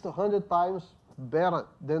 at least 100 times better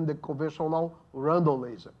than the conventional random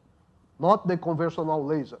laser. Not the conventional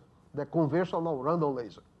laser, the conventional random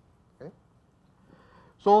laser. Okay?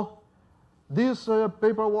 So this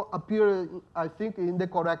paper appeared, I think, in the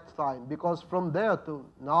correct time, because from there to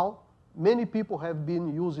now, many people have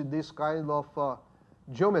been using this kind of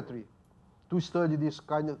geometry to study this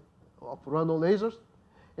kind of random lasers.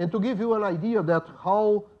 And to give you an idea that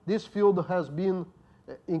how this field has been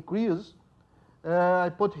increased, I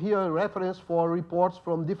put here a reference for reports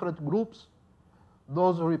from different groups.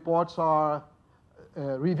 Those reports are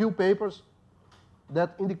review papers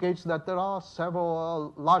that indicates that there are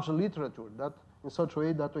several large literature that in such a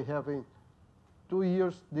way that we have in 2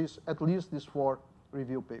 years at least these 4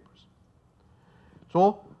 review papers.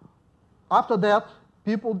 So after that,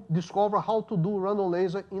 people discover how to do random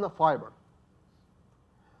laser in a fiber.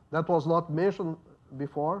 That was not mentioned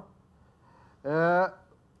before. There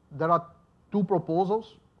are 2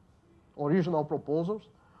 proposals, original proposals.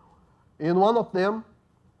 In one of them,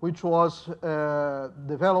 which was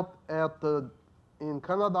developed in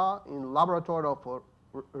Canada in laboratory of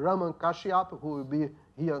Raman Kashyap, who will be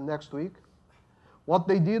here next week. What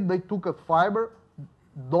they did, they took a fiber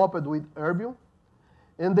doped with erbium,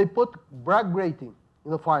 and they put Bragg grating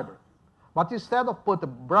in the fiber. But instead of put a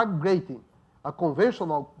Bragg grating, a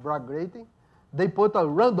conventional Bragg grating, they put a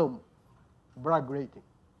random Bragg grating,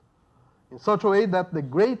 in such a way that the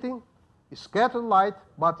grating is scattering light,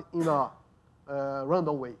 but in a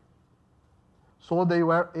random way. So they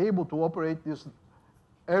were able to operate this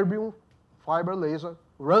erbium fiber laser,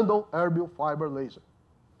 random erbium fiber laser.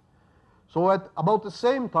 So at about the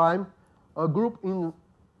same time, a group in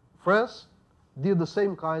France did the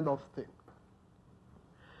same kind of thing.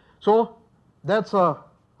 So that's a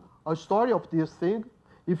story of this thing.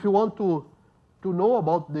 If you want to know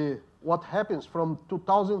about what happens from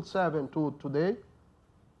 2007 to today,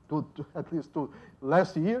 at least to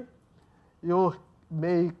last year, you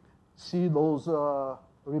may see those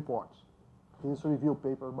reports, this review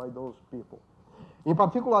paper by those people. In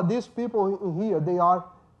particular, these people in here, they are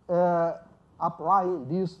applying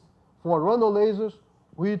this for random lasers,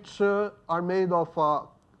 which are made of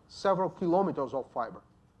several kilometers of fiber.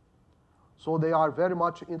 So they are very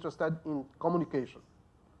much interested in communication.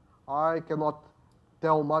 I cannot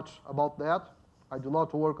tell much about that. I do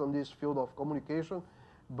not work on this field of communication,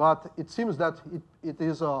 but it seems that it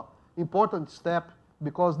is an important step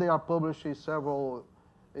because they are published in several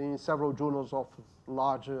journals of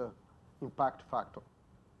large impact factor.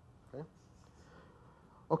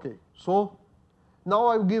 Okay, so now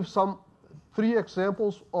I will give 3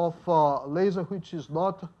 examples of laser which is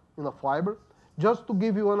not in a fiber, just to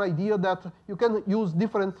give you an idea that you can use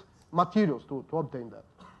different materials to obtain that.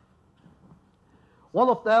 One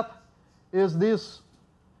of that is this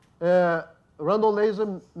random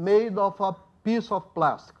laser made of a piece of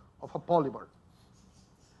plastic, of a polymer.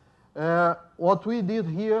 What we did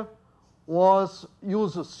here was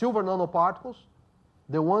use silver nanoparticles,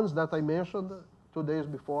 the ones that I mentioned 2 days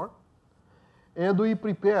before, and we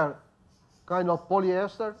prepare kind of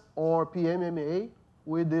polyester or PMMA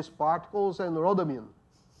with these particles and rhodamine.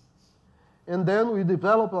 And then we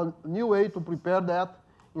develop a new way to prepare that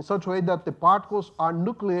in such a way that the particles are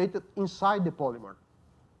nucleated inside the polymer.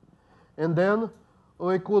 And then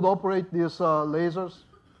we could operate these lasers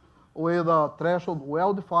with a threshold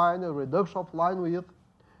well-defined, a reduction of line width,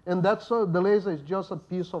 and that's the laser is just a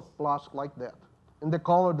piece of plastic like that. And the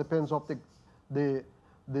color depends on the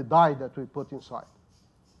dye that we put inside.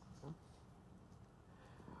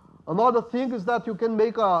 Another thing is that you can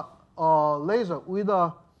make a laser with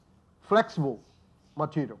a flexible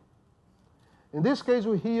material. In this case,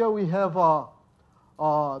 here we have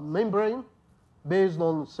a membrane based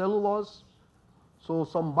on cellulose. So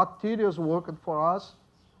some bacteria worked for us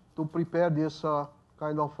to prepare this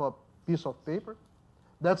kind of piece of paper.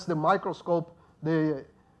 That's the microscope, the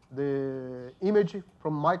image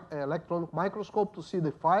from electron microscope to see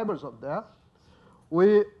the fibers of that.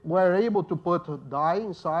 We were able to put dye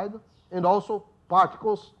inside and also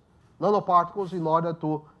particles, nanoparticles, in order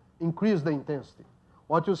to increase the intensity.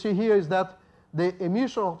 What you see here is that the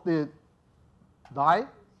emission of the dye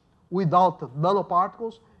without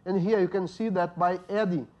nanoparticles, and here you can see that by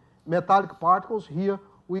adding metallic particles here,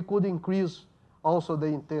 we could increase also the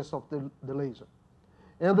intensity of the laser.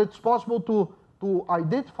 And it's possible to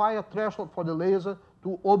identify a threshold for the laser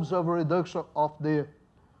to observe a reduction of the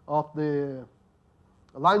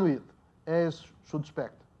line width, as should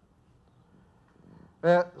expect.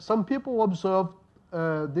 Some people observe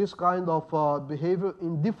this kind of behavior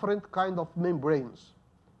in different kind of membranes.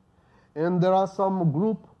 And there are some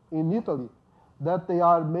group in Italy that they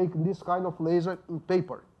are making this kind of laser in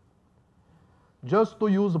paper. Just to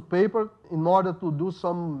use the paper in order to do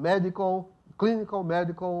some clinical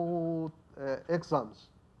medical exams.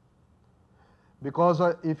 Because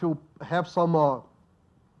if you have some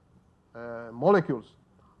molecules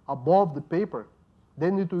above the paper,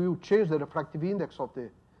 then it will change the refractive index of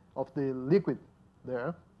the liquid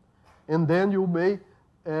there, and then you may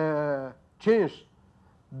change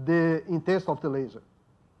the intensity of the laser.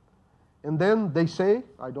 And then they say,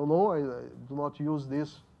 I don't know, I do not use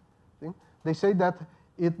this thing, they say that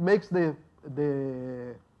it makes the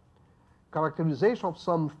characterization of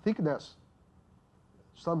some thickness,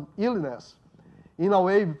 some illness, in a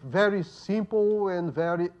way very simple and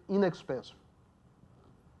very inexpensive.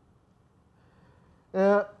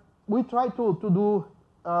 We try to do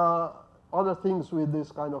other things with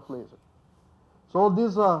this kind of laser. So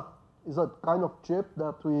this is a kind of chip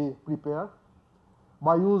that we prepare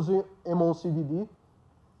by using MOCVD.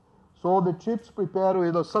 So the chips prepared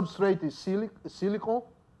with a substrate is silicon.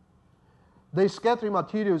 The scattering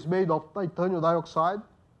material is made of titanium dioxide.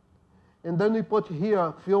 And then we put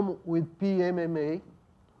here film with PMMA,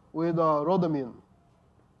 with rhodamine.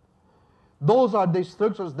 Those are the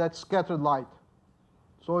structures that scatter light.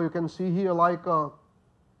 So you can see here like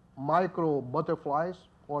micro butterflies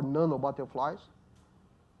or nano butterflies.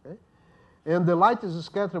 Okay? And the light is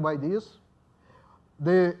scattered by this.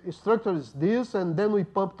 The structure is this, and then we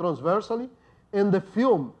pump transversally. And the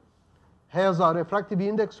film has a refractive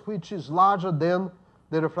index which is larger than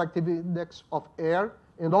the refractive index of air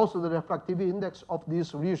and also the refractive index of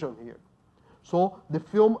this region here. So the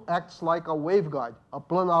film acts like a waveguide, a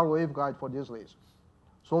planar waveguide for this laser.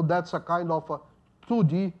 So that's a kind of a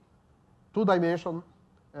 2D, two-dimension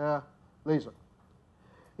laser.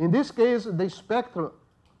 In this case, the spectrum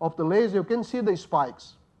of the laser, you can see the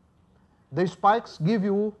spikes. The spikes give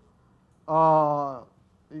you,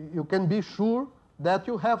 you can be sure that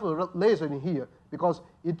you have a laser in here because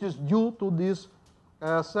it is due to these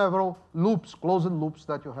several loops, closed loops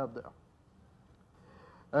that you have there.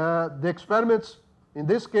 The experiments in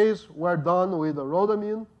this case were done with a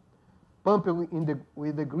rhodamine, pumping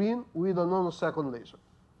with the green with a nanosecond laser.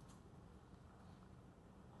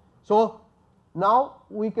 So now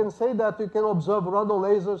we can say that we can observe radon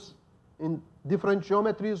lasers in different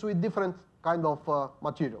geometries with different kind of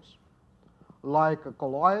materials, like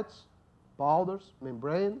colloids, powders,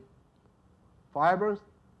 membrane, fibers,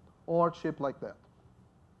 or chip like that.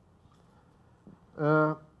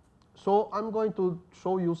 So I'm going to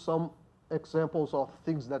show you some examples of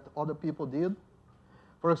things that other people did.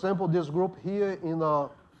 For example, this group here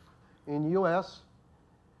in US,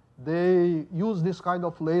 they use this kind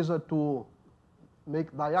of laser to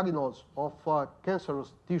make diagnosis of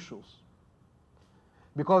cancerous tissues.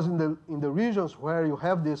 Because in the regions where you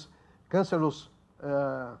have these cancerous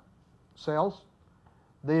cells,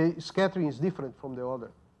 the scattering is different from the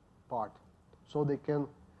other part. So they can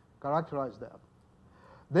characterize that.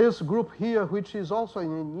 This group here, which is also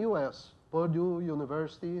in US, Purdue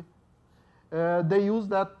University, they use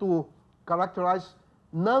that to characterize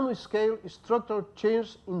nanoscale structural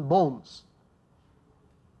change in bones.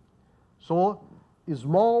 So a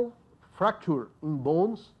small fracture in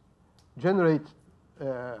bones generate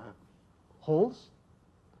holes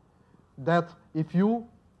that if you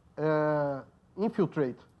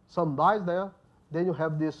infiltrate some dyes there, then you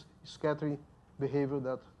have this scattering behavior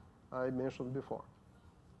that I mentioned before.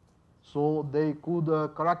 So they could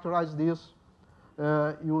characterize this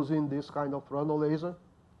using this kind of radon laser.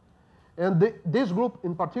 And this group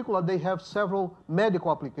in particular, they have several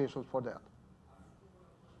medical applications for that.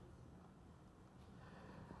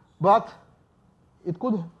 But it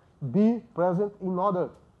could be present in other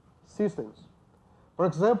systems. For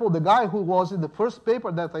example, the guy who was in the first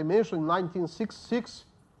paper that I mentioned in 1966,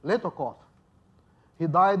 Letokov, he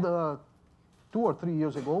died 2 or 3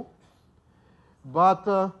 years ago,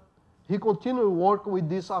 but he continued work with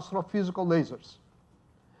these astrophysical lasers.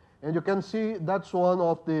 And you can see that's one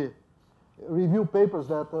of the review papers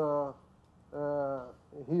that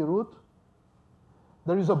he wrote.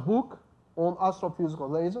 There is a book on astrophysical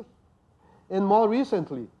lasers. And more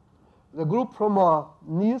recently, the group from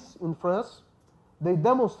Nice in France, they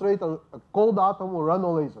demonstrate a cold atom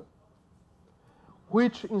random laser,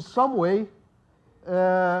 which in some way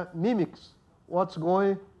mimics what's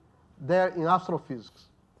going there in astrophysics.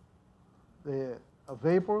 A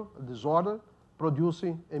vapor, a disorder,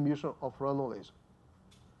 producing emission of random laser.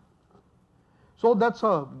 So that's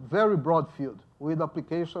a very broad field with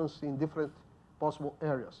applications in different possible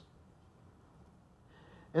areas.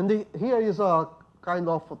 And here is a kind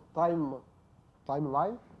of a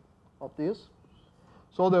timeline of this.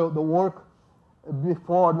 So the work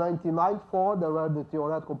before 1994, there were the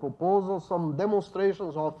theoretical proposals, some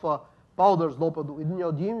demonstrations of powders doped with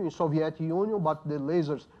neodymium in Soviet Union, but the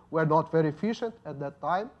lasers were not very efficient at that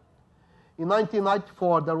time. In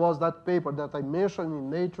 1994, there was that paper that I mentioned in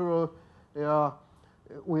Nature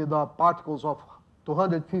with particles of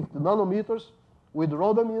 250 nanometers with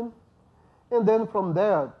rhodamine. And then from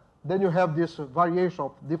there, then you have this variation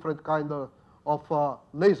of different kind of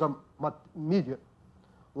laser media,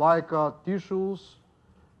 like tissues,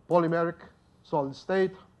 polymeric solid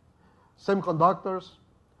state, semiconductors,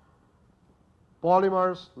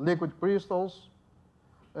 polymers, liquid crystals,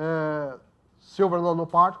 silver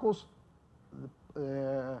nanoparticles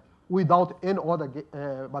without any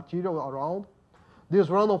other material around. These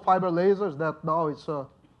random fiber lasers that now is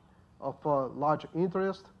of large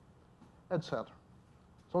interest, etc.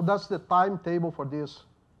 So that's the timetable for this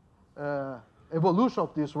evolution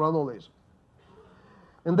of this random laser.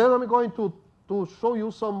 And then I'm going to show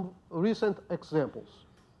you some recent examples.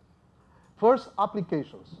 First,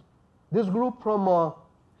 applications. This group from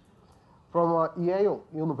Yale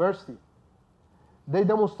University, they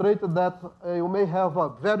demonstrated that you may have a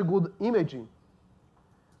very good imaging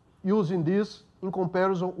using this in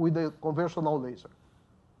comparison with the conventional laser,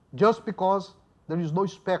 just because there is no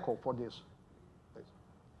speckle for this.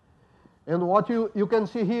 And what you can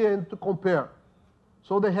see here and to compare.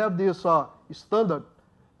 So they have these standard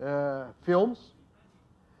films,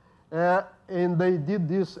 and they did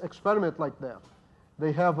this experiment like that.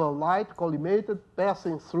 They have a light collimated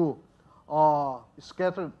passing through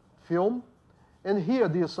scattered film, and here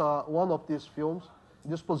this one of these films,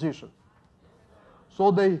 this position.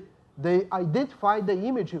 So they identify the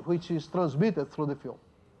image which is transmitted through the film.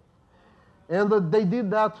 And they did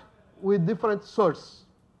that with different sources.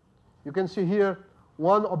 You can see here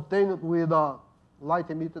one obtained with a light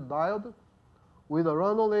emitted diode, with a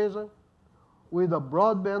random laser, with a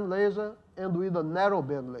broadband laser, and with a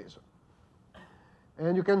narrowband laser.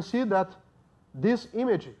 And you can see that this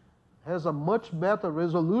image has a much better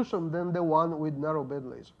resolution than the one with narrowband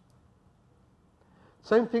laser.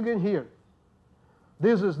 Same thing in here.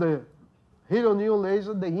 This is the helium-neon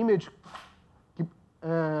laser, the image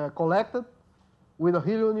collected with a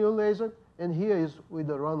helium-neon laser, and here is with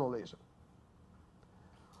the random laser.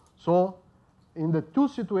 So in the two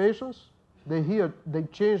situations, they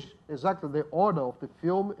change exactly the order of the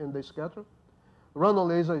film and the scatter. Random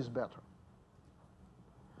laser is better.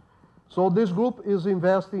 So this group is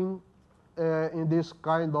investing in this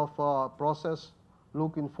kind of process,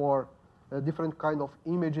 looking for different kind of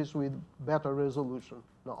images with better resolution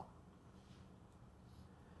now.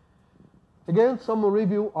 Again, some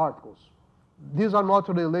review articles. These are not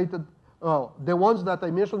related. The ones that I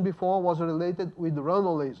mentioned before was related with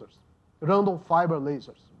random lasers, random fiber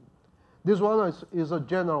lasers. This one is a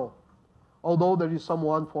general, although there is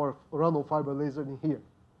someone for random fiber laser in here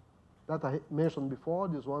that I mentioned before,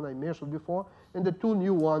 this one I mentioned before, and the two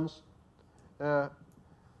new ones.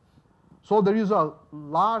 So there is a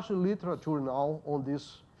large literature now on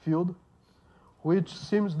this field, which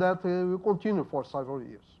seems that will continue for several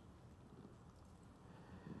years.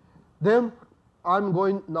 Then I'm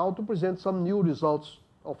going now to present some new results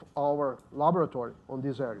of our laboratory on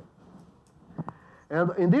this area.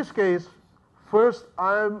 And in this case, first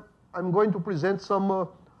I'm going to present some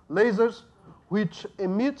lasers which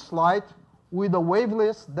emits light with a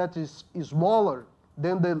wavelength that is smaller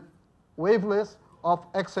than the wavelength of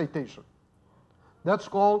excitation. That's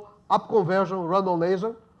called upconversion random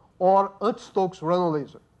laser or anti-Stokes random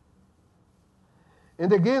laser.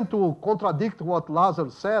 And again, to contradict what Lazar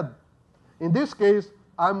said, in this case,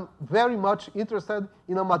 I'm very much interested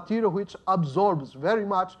in a material which absorbs very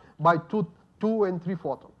much by two and three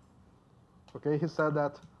photons. Okay, he said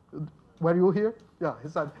that. Were you here? Yeah, he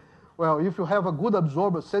said, well, if you have a good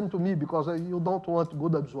absorber, send to me because you don't want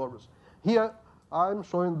good absorbers. Here, I'm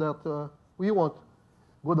showing that we want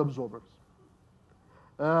good absorbers.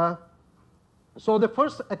 So the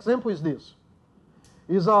first example is this.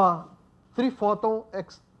 Is a 3-photon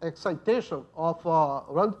excitation of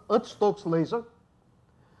Hunt-Stokes laser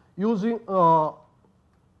using a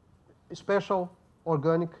special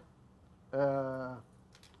organic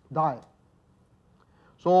dye.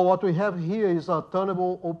 So what we have here is a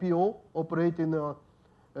turnable OPO operating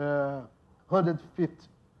 150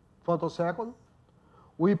 femtosecond.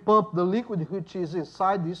 We pump the liquid which is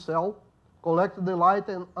inside this cell, collect the light,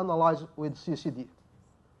 and analyze with CCD.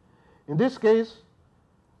 In this case,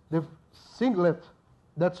 the singlet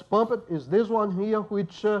that's pumped is this one here,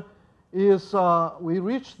 which is, we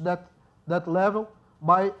reached that level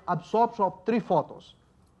by absorption of 3 photons.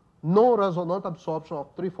 No resonant absorption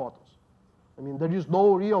of 3 photons. I mean, there is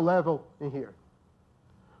no real level in here.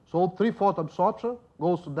 So 3-photon absorption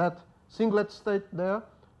goes to that singlet state there.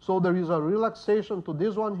 So there is a relaxation to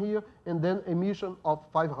this one here, and then emission of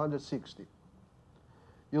 560.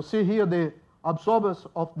 You see here the absorbance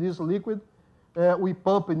of this liquid. We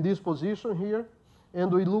pump in this position here,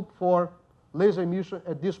 and we look for laser emission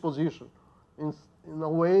at this position in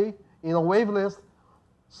a wavelength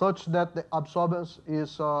such that the absorbance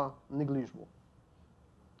is negligible.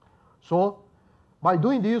 So by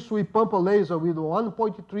doing this, we pump a laser with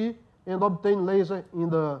 1.3 and obtain laser in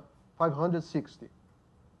the 560.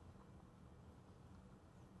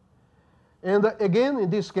 And again, in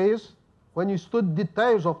this case, when you study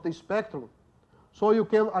details of the spectrum, so you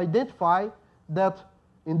can identify that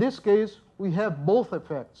in this case, we have both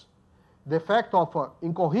effects. The effect of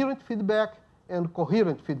incoherent feedback and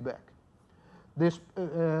coherent feedback. This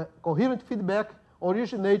coherent feedback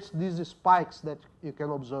originates these spikes that you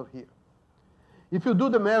can observe here. If you do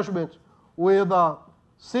the measurement with a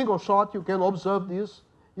single shot, you can observe this.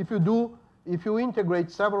 If you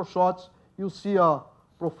integrate several shots, you see a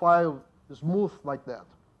profile smooth like that.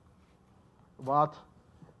 But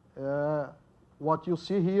what you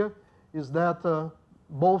see here is that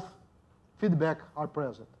both feedback are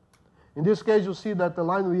present. In this case, you see that the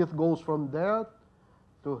line width goes from there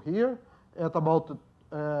to here at about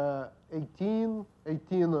 18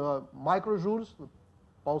 microjoules,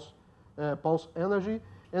 pulse energy,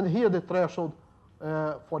 and here the threshold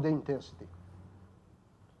for the intensity.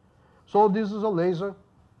 So this is a laser,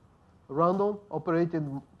 random, operated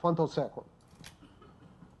femtosecond.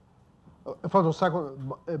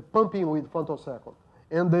 Pumping with femtosecond.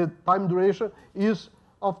 And the time duration is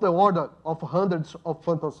of the order of hundreds of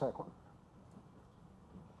femtoseconds.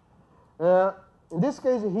 In this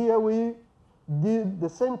case here, we did the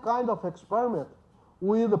same kind of experiment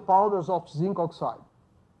with the powders of zinc oxide.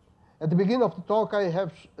 At the beginning of the talk, I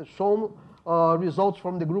have shown results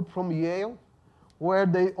from the group from Yale, where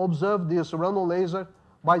they observed this random laser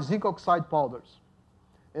by zinc oxide powders.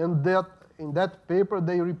 And in that paper,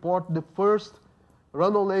 they report the first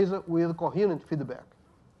random laser with coherent feedback.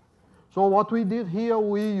 So what we did here,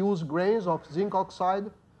 we used grains of zinc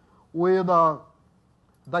oxide with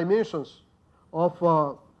dimensions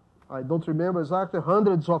of, I don't remember exactly,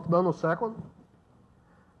 hundreds of nanoseconds.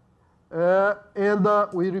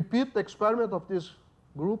 And we repeat the experiment of this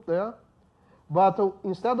group there. But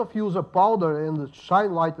instead of use a powder and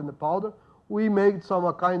shine light in the powder, we made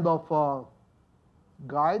some kind of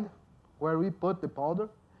guide where we put the powder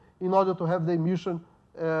in order to have the emission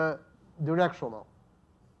directional.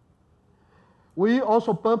 We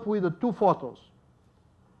also pump with the 2 photons.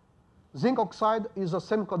 Zinc oxide is a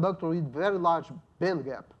semiconductor with very large band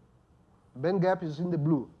gap. Band gap is in the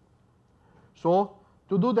blue. So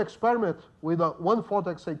to do the experiment with a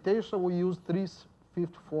 1-photon excitation, we use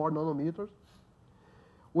 354 nanometers.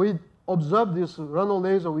 We observe this random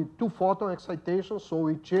laser with 2-photon excitation, so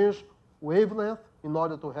we change wavelength in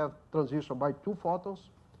order to have transition by 2 photons,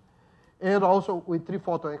 and also with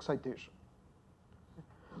 3-photon excitation.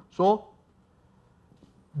 So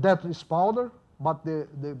that is powder, but the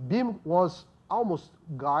beam was almost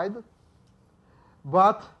guided.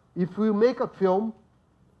 But if we make a film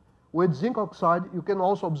with zinc oxide, you can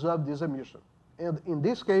also observe this emission. And in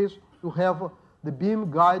this case, you have the beam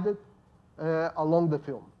guided along the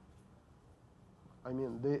film. I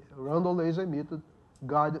mean, the random laser emitted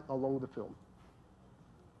guided along the film.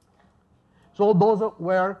 So those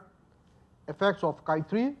were effects of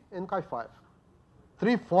Chi3 and Chi5.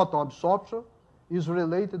 3-photon absorption is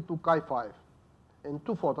related to Chi5, and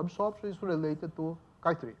 2-photon absorption is related to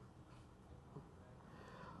Chi3.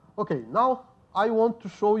 Okay, now I want to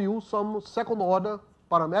show you some second-order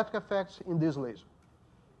parametric effects in this laser.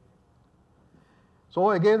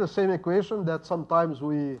 So again, the same equation that sometimes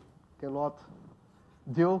we cannot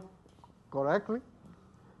deal correctly.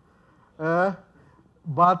 But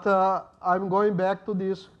I'm going back to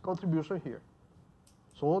this contribution here.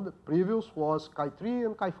 So the previous was Chi3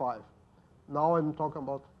 and Chi5. Now I'm talking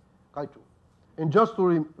about Chi2. And just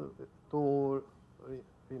to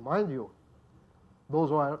remind you,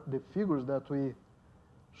 those are the figures that we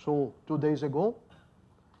showed 2 days ago.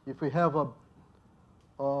 If we have a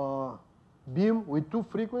beam with 2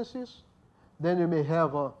 frequencies, then you may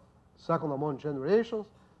have a second harmonic generation,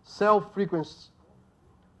 self-frequency,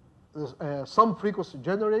 some frequency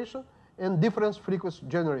generation, and difference frequency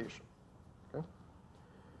generation. Okay?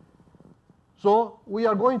 So we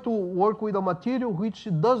are going to work with a material which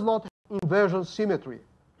does not have inversion symmetry.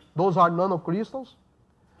 Those are nanocrystals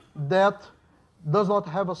that does not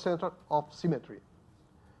have a center of symmetry.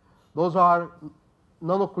 Those are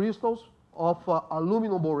nanocrystals of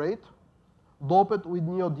aluminum borate doped with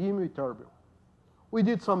neodymium terbium. We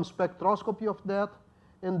did some spectroscopy of that,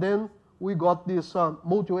 and then we got this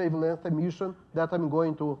multi-wavelength emission that I'm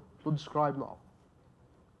going to describe now.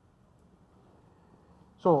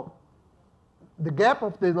 So the gap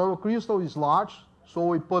of the nanocrystal is large, so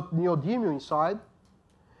we put neodymium inside,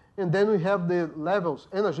 and then we have the levels,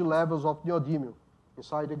 energy levels of neodymium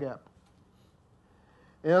inside the gap.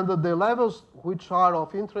 And the levels which are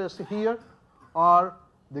of interest here are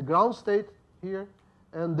the ground state here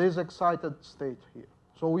and this excited state here.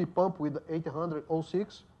 So we pump with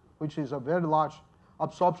 806, which is a very large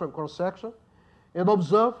absorption cross-section, and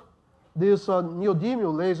observe this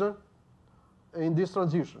neodymium laser in this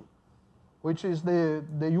transition, which is the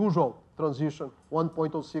usual transition,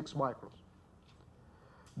 1.06 microns.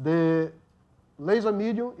 The laser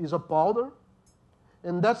medium is a powder,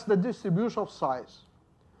 and that's the distribution of size.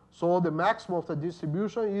 So the maximum of the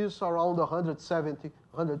distribution is around 170,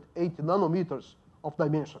 180 nanometers of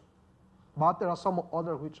dimension. But there are some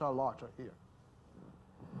other which are larger here.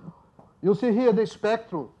 You see here the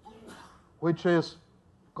spectrum, which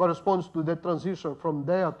corresponds to the transition from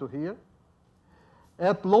there to here,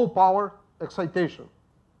 at low power excitation,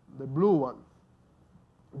 the blue one,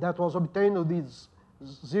 that was obtained with these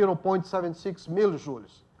 0.76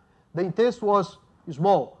 millijoules. The intensity was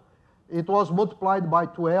small. It was multiplied by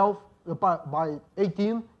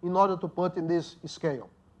 18 in order to put in this scale,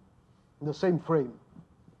 in the same frame.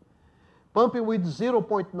 Pumping with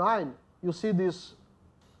 0.9, you see this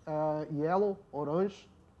yellow, orange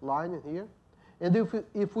line in here. And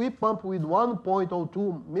if we pump with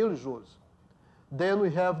 1.02 millijoules, then we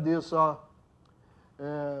have this line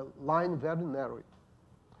very narrow.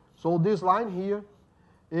 So this line here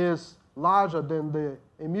is larger than the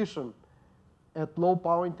emission at low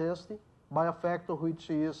power intensity by a factor which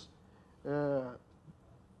is 1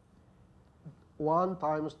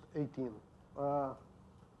 times 18.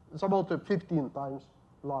 It's about 15 times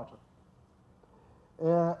larger.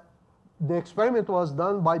 The experiment was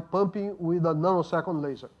done by pumping with a nanosecond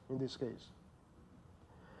laser, in this case.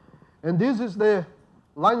 And this is the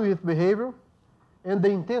line width behavior and the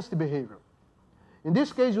intensity behavior. In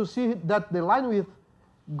this case, you see that the line width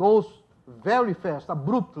goes very fast,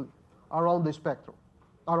 abruptly, around the spectrum,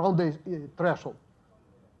 around the threshold.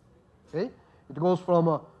 Okay? It goes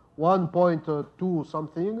from 1.2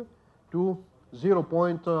 something to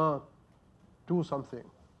 0.2 something.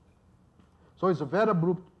 So it's a very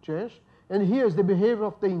abrupt change. And here is the behavior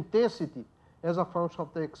of the intensity as a function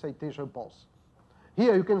of the excitation pulse.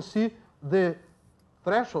 Here you can see the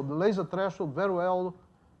threshold, the laser threshold, very well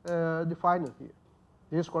defined here.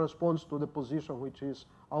 This corresponds to the position which is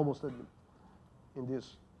almost in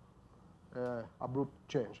this abrupt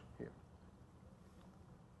change here.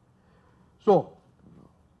 So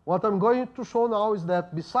what I'm going to show now is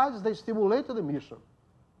that besides the stimulated emission,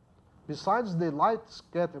 besides the light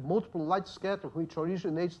scatter, multiple light scatter which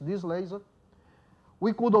originates this laser,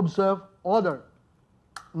 we could observe other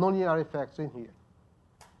nonlinear effects in here.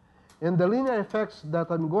 And the linear effects that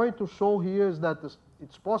I'm going to show here is that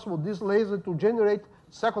it's possible this laser to generate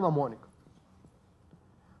second harmonic.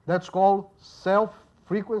 That's called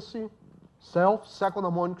self-frequency, self-second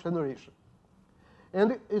harmonic generation.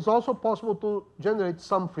 And it's also possible to generate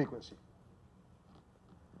some frequency.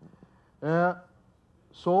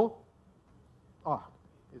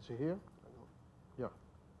 It's here? Yeah.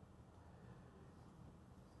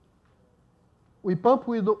 We pump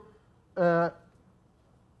with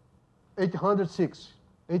 806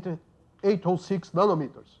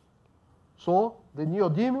 nanometers. So the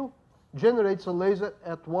neodymium generates a laser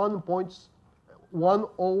at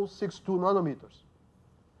 1.1062 nanometers.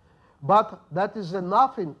 but that is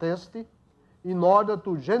enough intensity in order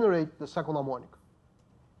to generate the second harmonic.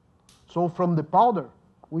 So from the powder,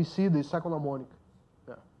 we see the second harmonic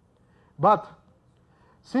there. But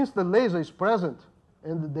since the laser is present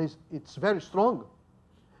and it's very strong,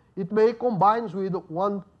 it may combine with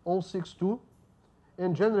 1062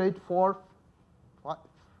 and generate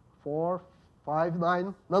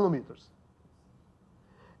 459 nanometers.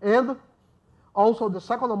 And also the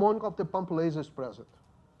second harmonic of the pump laser is present.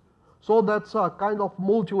 So that's a kind of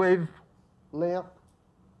multi-wave length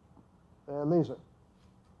laser,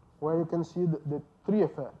 where you can see the three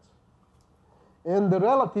effects. And the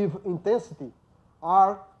relative intensity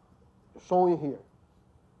are shown here.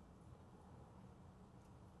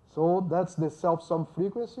 So that's the self-sum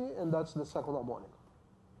frequency, and that's the second harmonic.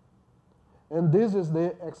 And this is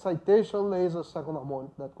the excitation laser second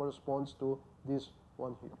harmonic that corresponds to this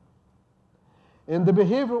one here. And the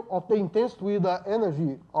behavior of the intensity with the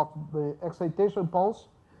energy of the excitation pulse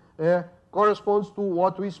corresponds to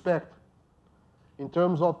what we expect in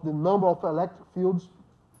terms of the number of electric fields,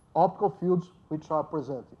 optical fields, which are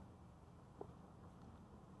presented.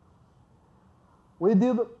 We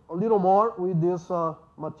did a little more with this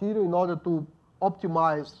material in order to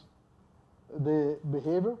optimize the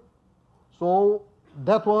behavior. So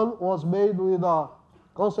that one was made with a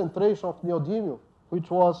concentration of neodymium, which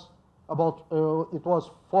was about, it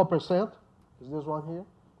was 4%, is this one here.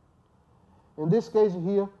 In this case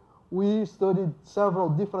here, we studied several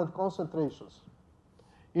different concentrations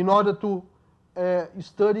in order to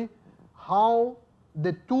study how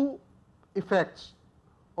the two effects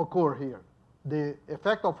occur here, the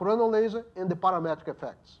effect of random laser and the parametric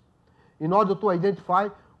effects, in order to identify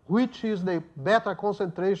which is the better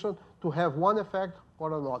concentration to have one effect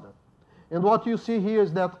or another. And what you see here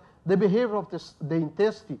is that the behavior of the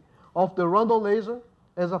intensity of the random laser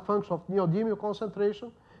as a function of neodymium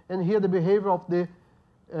concentration, and here the behavior of the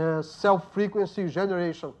self-frequency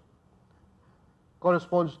generation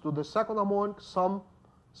corresponds to the second harmonic, some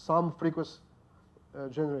frequency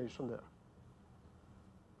generation there.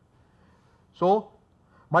 So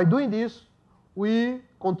by doing this, we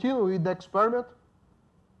continue with the experiment.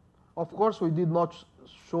 Of course, we did not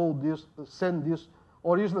show this, send this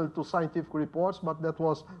originally to scientific reports, but that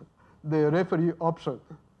was the referee option.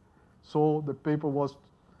 So the paper was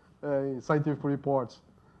in scientific reports.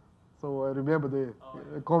 So I remember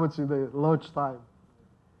the comments in the lunchtime.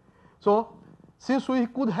 So since we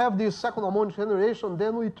could have this second harmonic generation,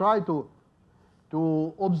 then we try to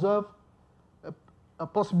observe a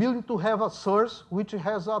possibility to have a source which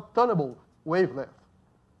has a tunable wavelength.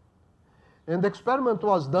 And the experiment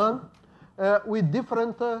was done with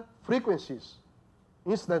different frequencies,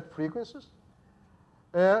 incident frequencies,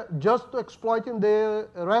 just exploiting the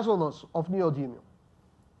resonance of neodymium.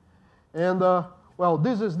 And well,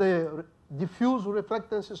 this is the diffuse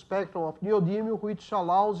reflectance spectrum of neodymium, which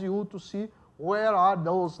allows you to see where are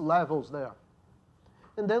those levels there.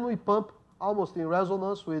 And then we pump almost in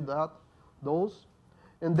resonance with those.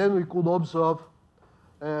 And then we could observe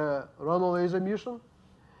random laser emission.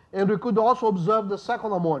 And we could also observe the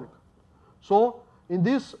second harmonic. So in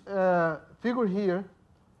this figure here,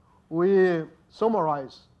 we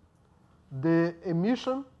summarize the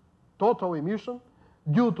emission, total emission,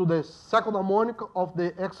 due to the second harmonic of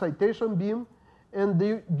the excitation beam and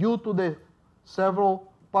due to the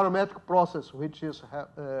several parametric process which is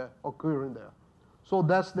occurring there. So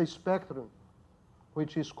that's the spectrum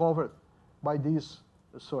which is covered by this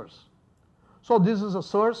source. So this is a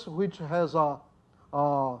source which has a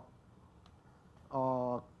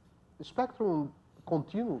spectrum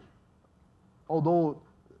continuous, although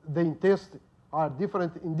the intensity are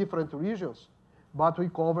different in different regions, but we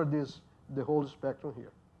cover the whole spectrum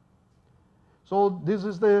here. So this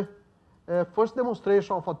is the first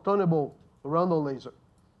demonstration of a tunable random laser.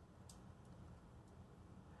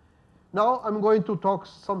 Now I'm going to talk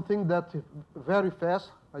something that very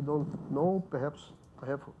fast. I don't know, perhaps I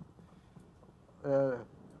have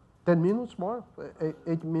 10 minutes more,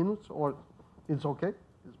 8 minutes, or it's okay?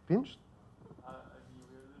 It's finished?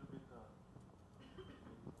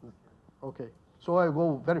 Okay, so I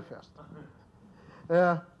go very fast.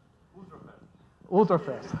 Ultra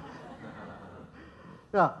fast.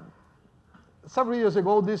 Yeah. Several years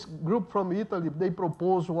ago, this group from Italy, they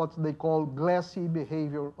proposed what they call glassy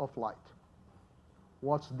behavior of light.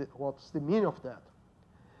 What's the meaning of that?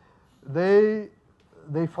 They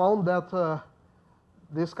found that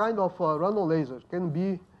this kind of random laser can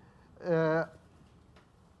be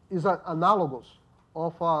is analogous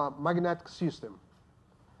of a magnetic system,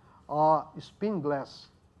 a spin glass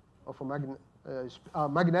of a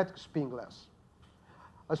magnetic spin glass.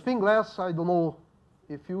 A spin glass, I don't know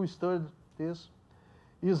if you study this,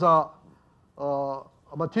 is a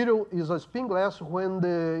material is a spin glass when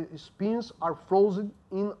the spins are frozen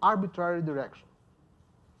in arbitrary direction.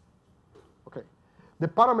 Okay, the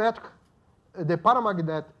paramagnetic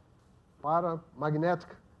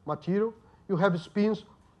material, you have spins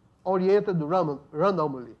oriented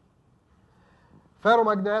randomly.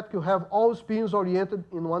 Ferromagnetic, you have all spins oriented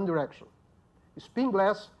in one direction. Spin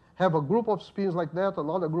glass have a group of spins like that,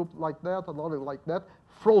 another group like that, another like that,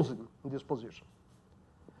 frozen in this position.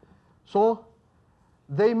 So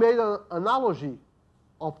they made an analogy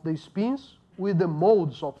of the spins with the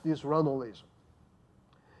modes of this random laser.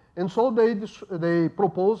 And so they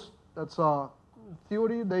proposed, that's a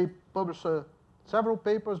theory, they published several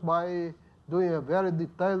papers by doing a very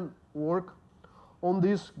detailed work on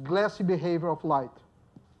this glassy behavior of light.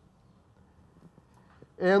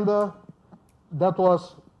 And that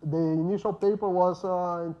was, the initial paper was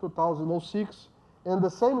in 2006, and the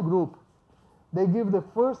same group, they give the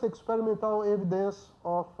first experimental evidence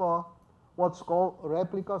of what's called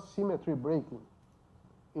replica symmetry breaking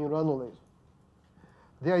in random laser.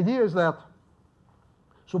 The idea is that,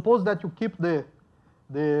 suppose that you keep the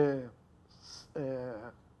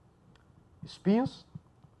spins,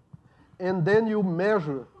 and then you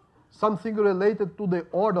measure something related to the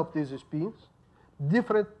order of these spins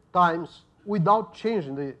different times without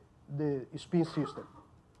changing the spin system.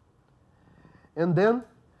 And then,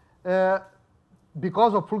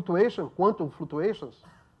 because of fluctuation, quantum fluctuations,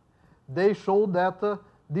 they show that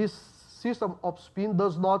this system of spin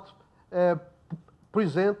does not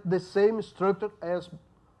present the same structure as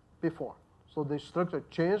before. So the structure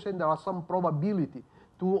changed, and there are some probability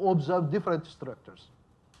to observe different structures.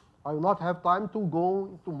 I will not have time to go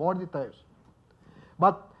into more details.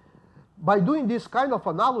 But by doing this kind of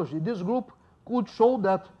analogy, this group could show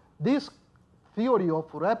that this theory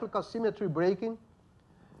of replica symmetry breaking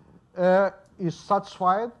is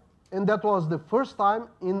satisfied, and that was the first time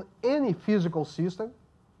in any physical system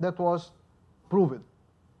that was proven.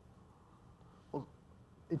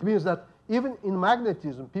 It means that even in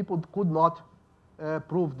magnetism, people could not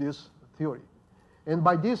prove this theory. And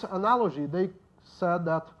by this analogy, they said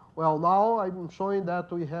that, well, now I'm showing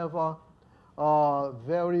that we have a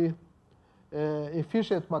very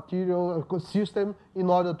efficient material system in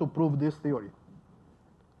order to prove this theory.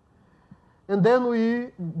 And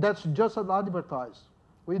then that's just an advertise.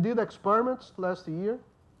 We did experiments last year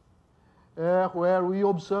where we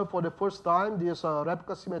observed for the first time this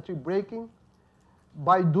replica symmetry breaking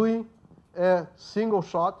by doing a single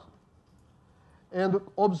shot, and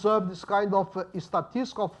observe this kind of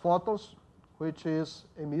statistical photons which is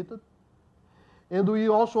emitted. And we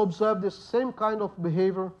also observe the same kind of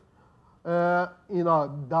behavior in a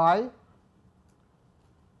dye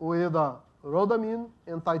with rhodamine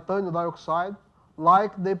and titanium dioxide,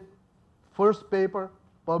 like the first paper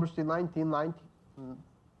published in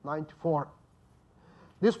 1994.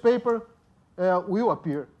 This paper will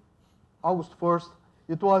appear August 1st.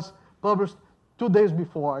 It was published 2 days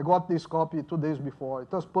before. I got this copy 2 days before.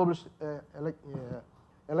 It was published,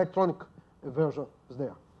 electronic version is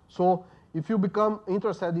there. So if you become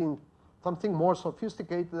interested in something more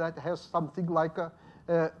sophisticated that has something like a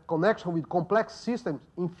connection with complex systems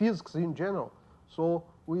in physics in general, so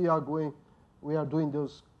we are doing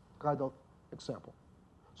this kind of example.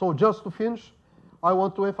 So just to finish, I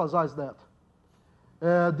want to emphasize that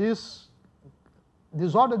this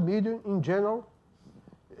disordered medium in general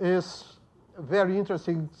is a very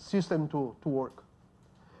interesting system to work.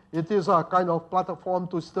 It is a kind of platform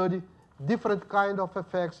to study different kind of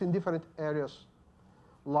effects in different areas,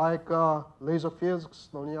 like laser physics,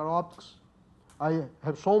 nonlinear optics. I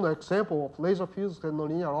have shown an example of laser physics and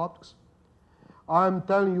nonlinear optics. I'm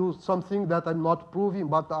telling you something that I'm not proving,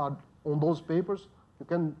 but are on those papers. You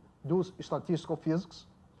can do statistical physics.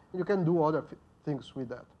 You can do other things with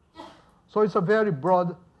that. So it's a very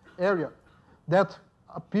broad area that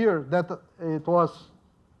appeared that it was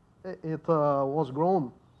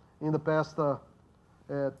grown in the past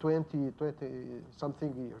 20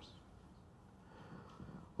 something years.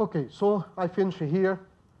 Okay, so I finish here.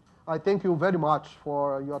 I thank you very much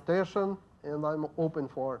for your attention, and I'm open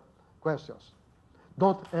for questions.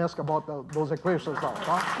 Don't ask about those equations now.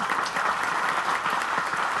 Huh?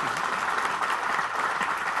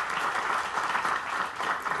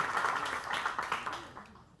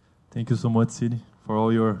 Thank you so much, Cid, for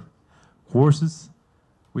all your courses.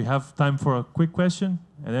 We have time for a quick question,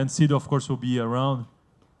 and then Cid, of course, will be around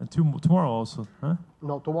until tomorrow also, huh?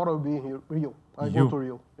 No, tomorrow will be in Rio. I Rio. go to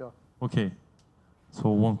Rio, yeah. Okay,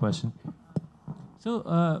 so one question. So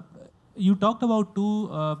you talked about two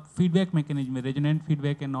feedback mechanisms, resonant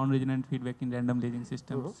feedback and non-resonant feedback in random lasing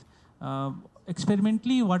systems.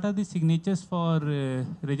 Experimentally, what are the signatures for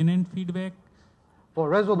resonant feedback? For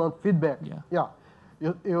resonant feedback? Yeah.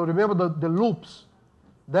 You remember the loops?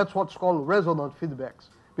 That's what's called resonant feedbacks.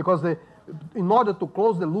 Because in order to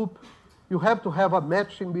close the loop, you have to have a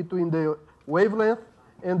matching between the wavelength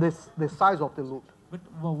and the size of the loop. But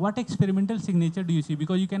what experimental signature do you see?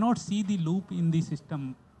 Because you cannot see the loop in the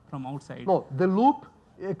system from outside. No, the loop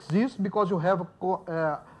exists because you have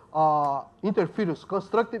interference,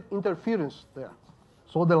 constructive interference there.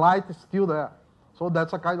 So the light is still there. So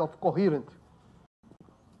that's a kind of coherent.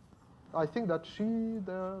 I think that she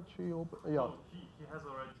opened, yeah. Oh, he has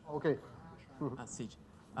already. Okay. Cid,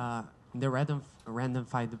 in the random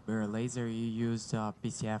fiber laser, you use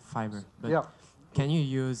PCF fiber. But yeah. Can you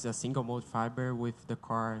use a single mode fiber with the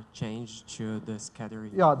core changed to the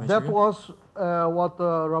scattering? Yeah, material? that was what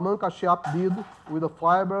Raman Kashyap did with a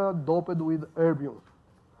fiber doped with erbium.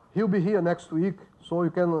 He'll be here next week, so you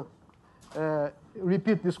can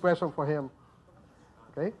repeat this question for him.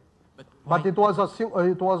 Okay? But it was a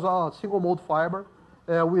single mode fiber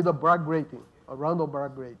with a Bragg grating, a random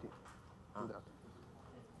Bragg grating.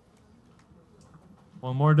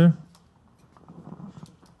 One more there.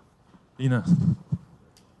 Lina.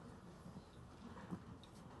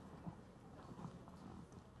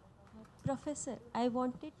 Professor, I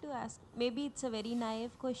wanted to ask, maybe it's a very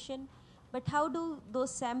naive question, but how do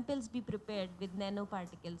those samples be prepared with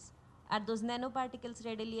nanoparticles? Are those nanoparticles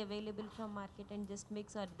readily available from market and just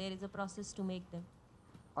mix, or there is a process to make them?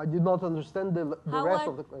 I did not understand the rest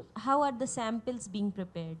of the question. How are the samples being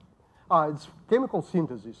prepared? It's chemical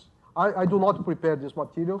synthesis. I do not prepare these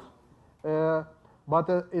materials, but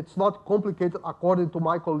it's not complicated according to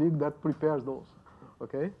my colleague that prepares those.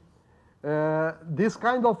 Okay, this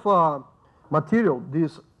kind of material,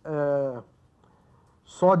 this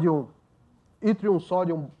yttrium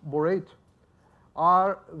sodium borate,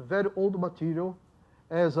 are very old material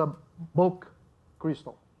as a bulk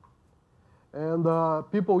crystal, and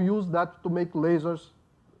people use that to make lasers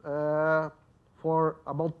for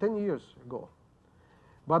about 10 years ago.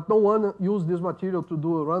 But no one used this material to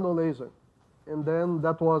do a random laser. And then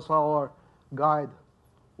that was our guide.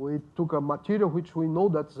 We took a material which we know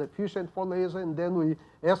that's efficient for laser, and then we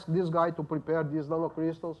asked this guy to prepare these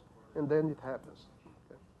nanocrystals, and then it happens.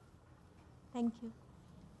 Okay. Thank you.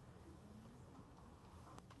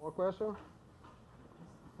 More question?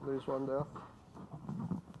 There is one there.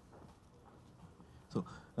 So,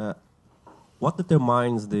 what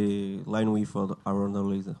determines the line width around the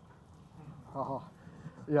laser?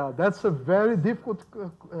 Yeah, that's a very difficult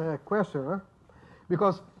question, huh?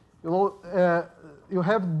 Because you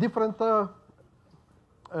have different.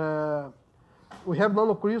 We have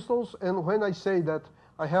nanocrystals, and when I say that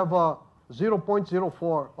I have a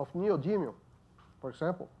 0.04 of neodymium, for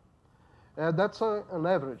example, that's an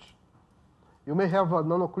average. You may have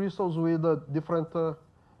nanocrystals with a different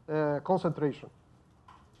concentration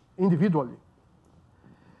individually,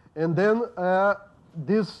 and then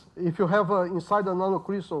if you have inside the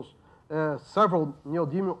nanocrystals several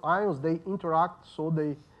neodymium ions, they interact, so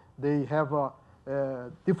they have a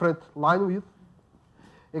different line width.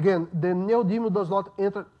 Again, the neodymium does not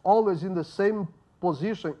enter always in the same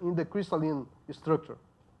position in the crystalline structure.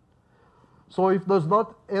 So it does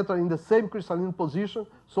not enter in the same crystalline position,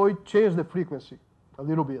 so it changes the frequency a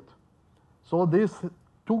little bit. So these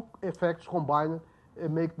two effects combined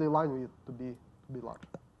make the line width to be large.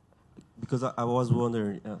 Because I was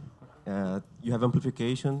wondering, you have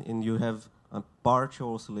amplification and you have a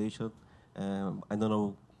partial oscillation. I don't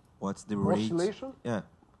know what's the rate. Oscillation? Yeah,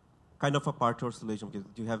 kind of a partial oscillation because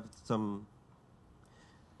you have some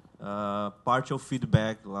partial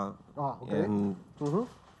feedback. Okay.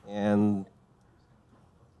 And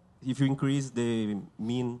if you increase the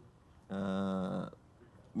mean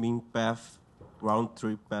path, round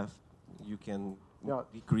trip path, you can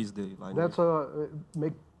decrease the line. That's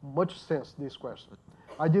make much sense, this question.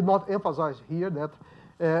 I did not emphasize here that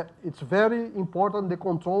it's very important the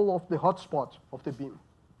control of the hotspot of the beam.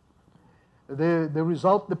 The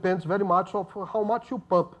result depends very much on how much you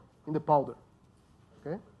pump in the powder.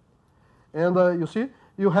 Okay, and you see,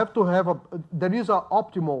 you have to have there is an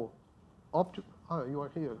optimal. You are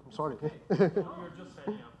here. I'm sorry. You're just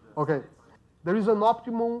setting up this. Okay, there is an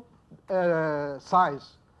optimum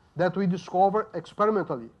size that we discover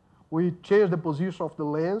experimentally. We change the position of the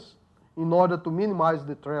lens in order to minimize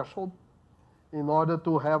the threshold, in order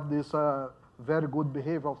to have this very good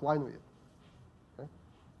behavior of line width. Okay?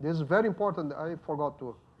 This is very important. I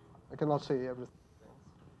cannot say everything.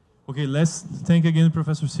 Okay, let's thank again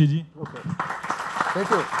Professor Cid. Okay. Thank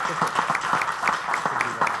you.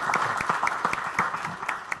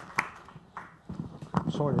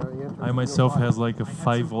 Sorry, I myself has like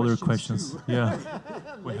 5 other questions. Yeah.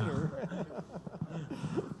 We have.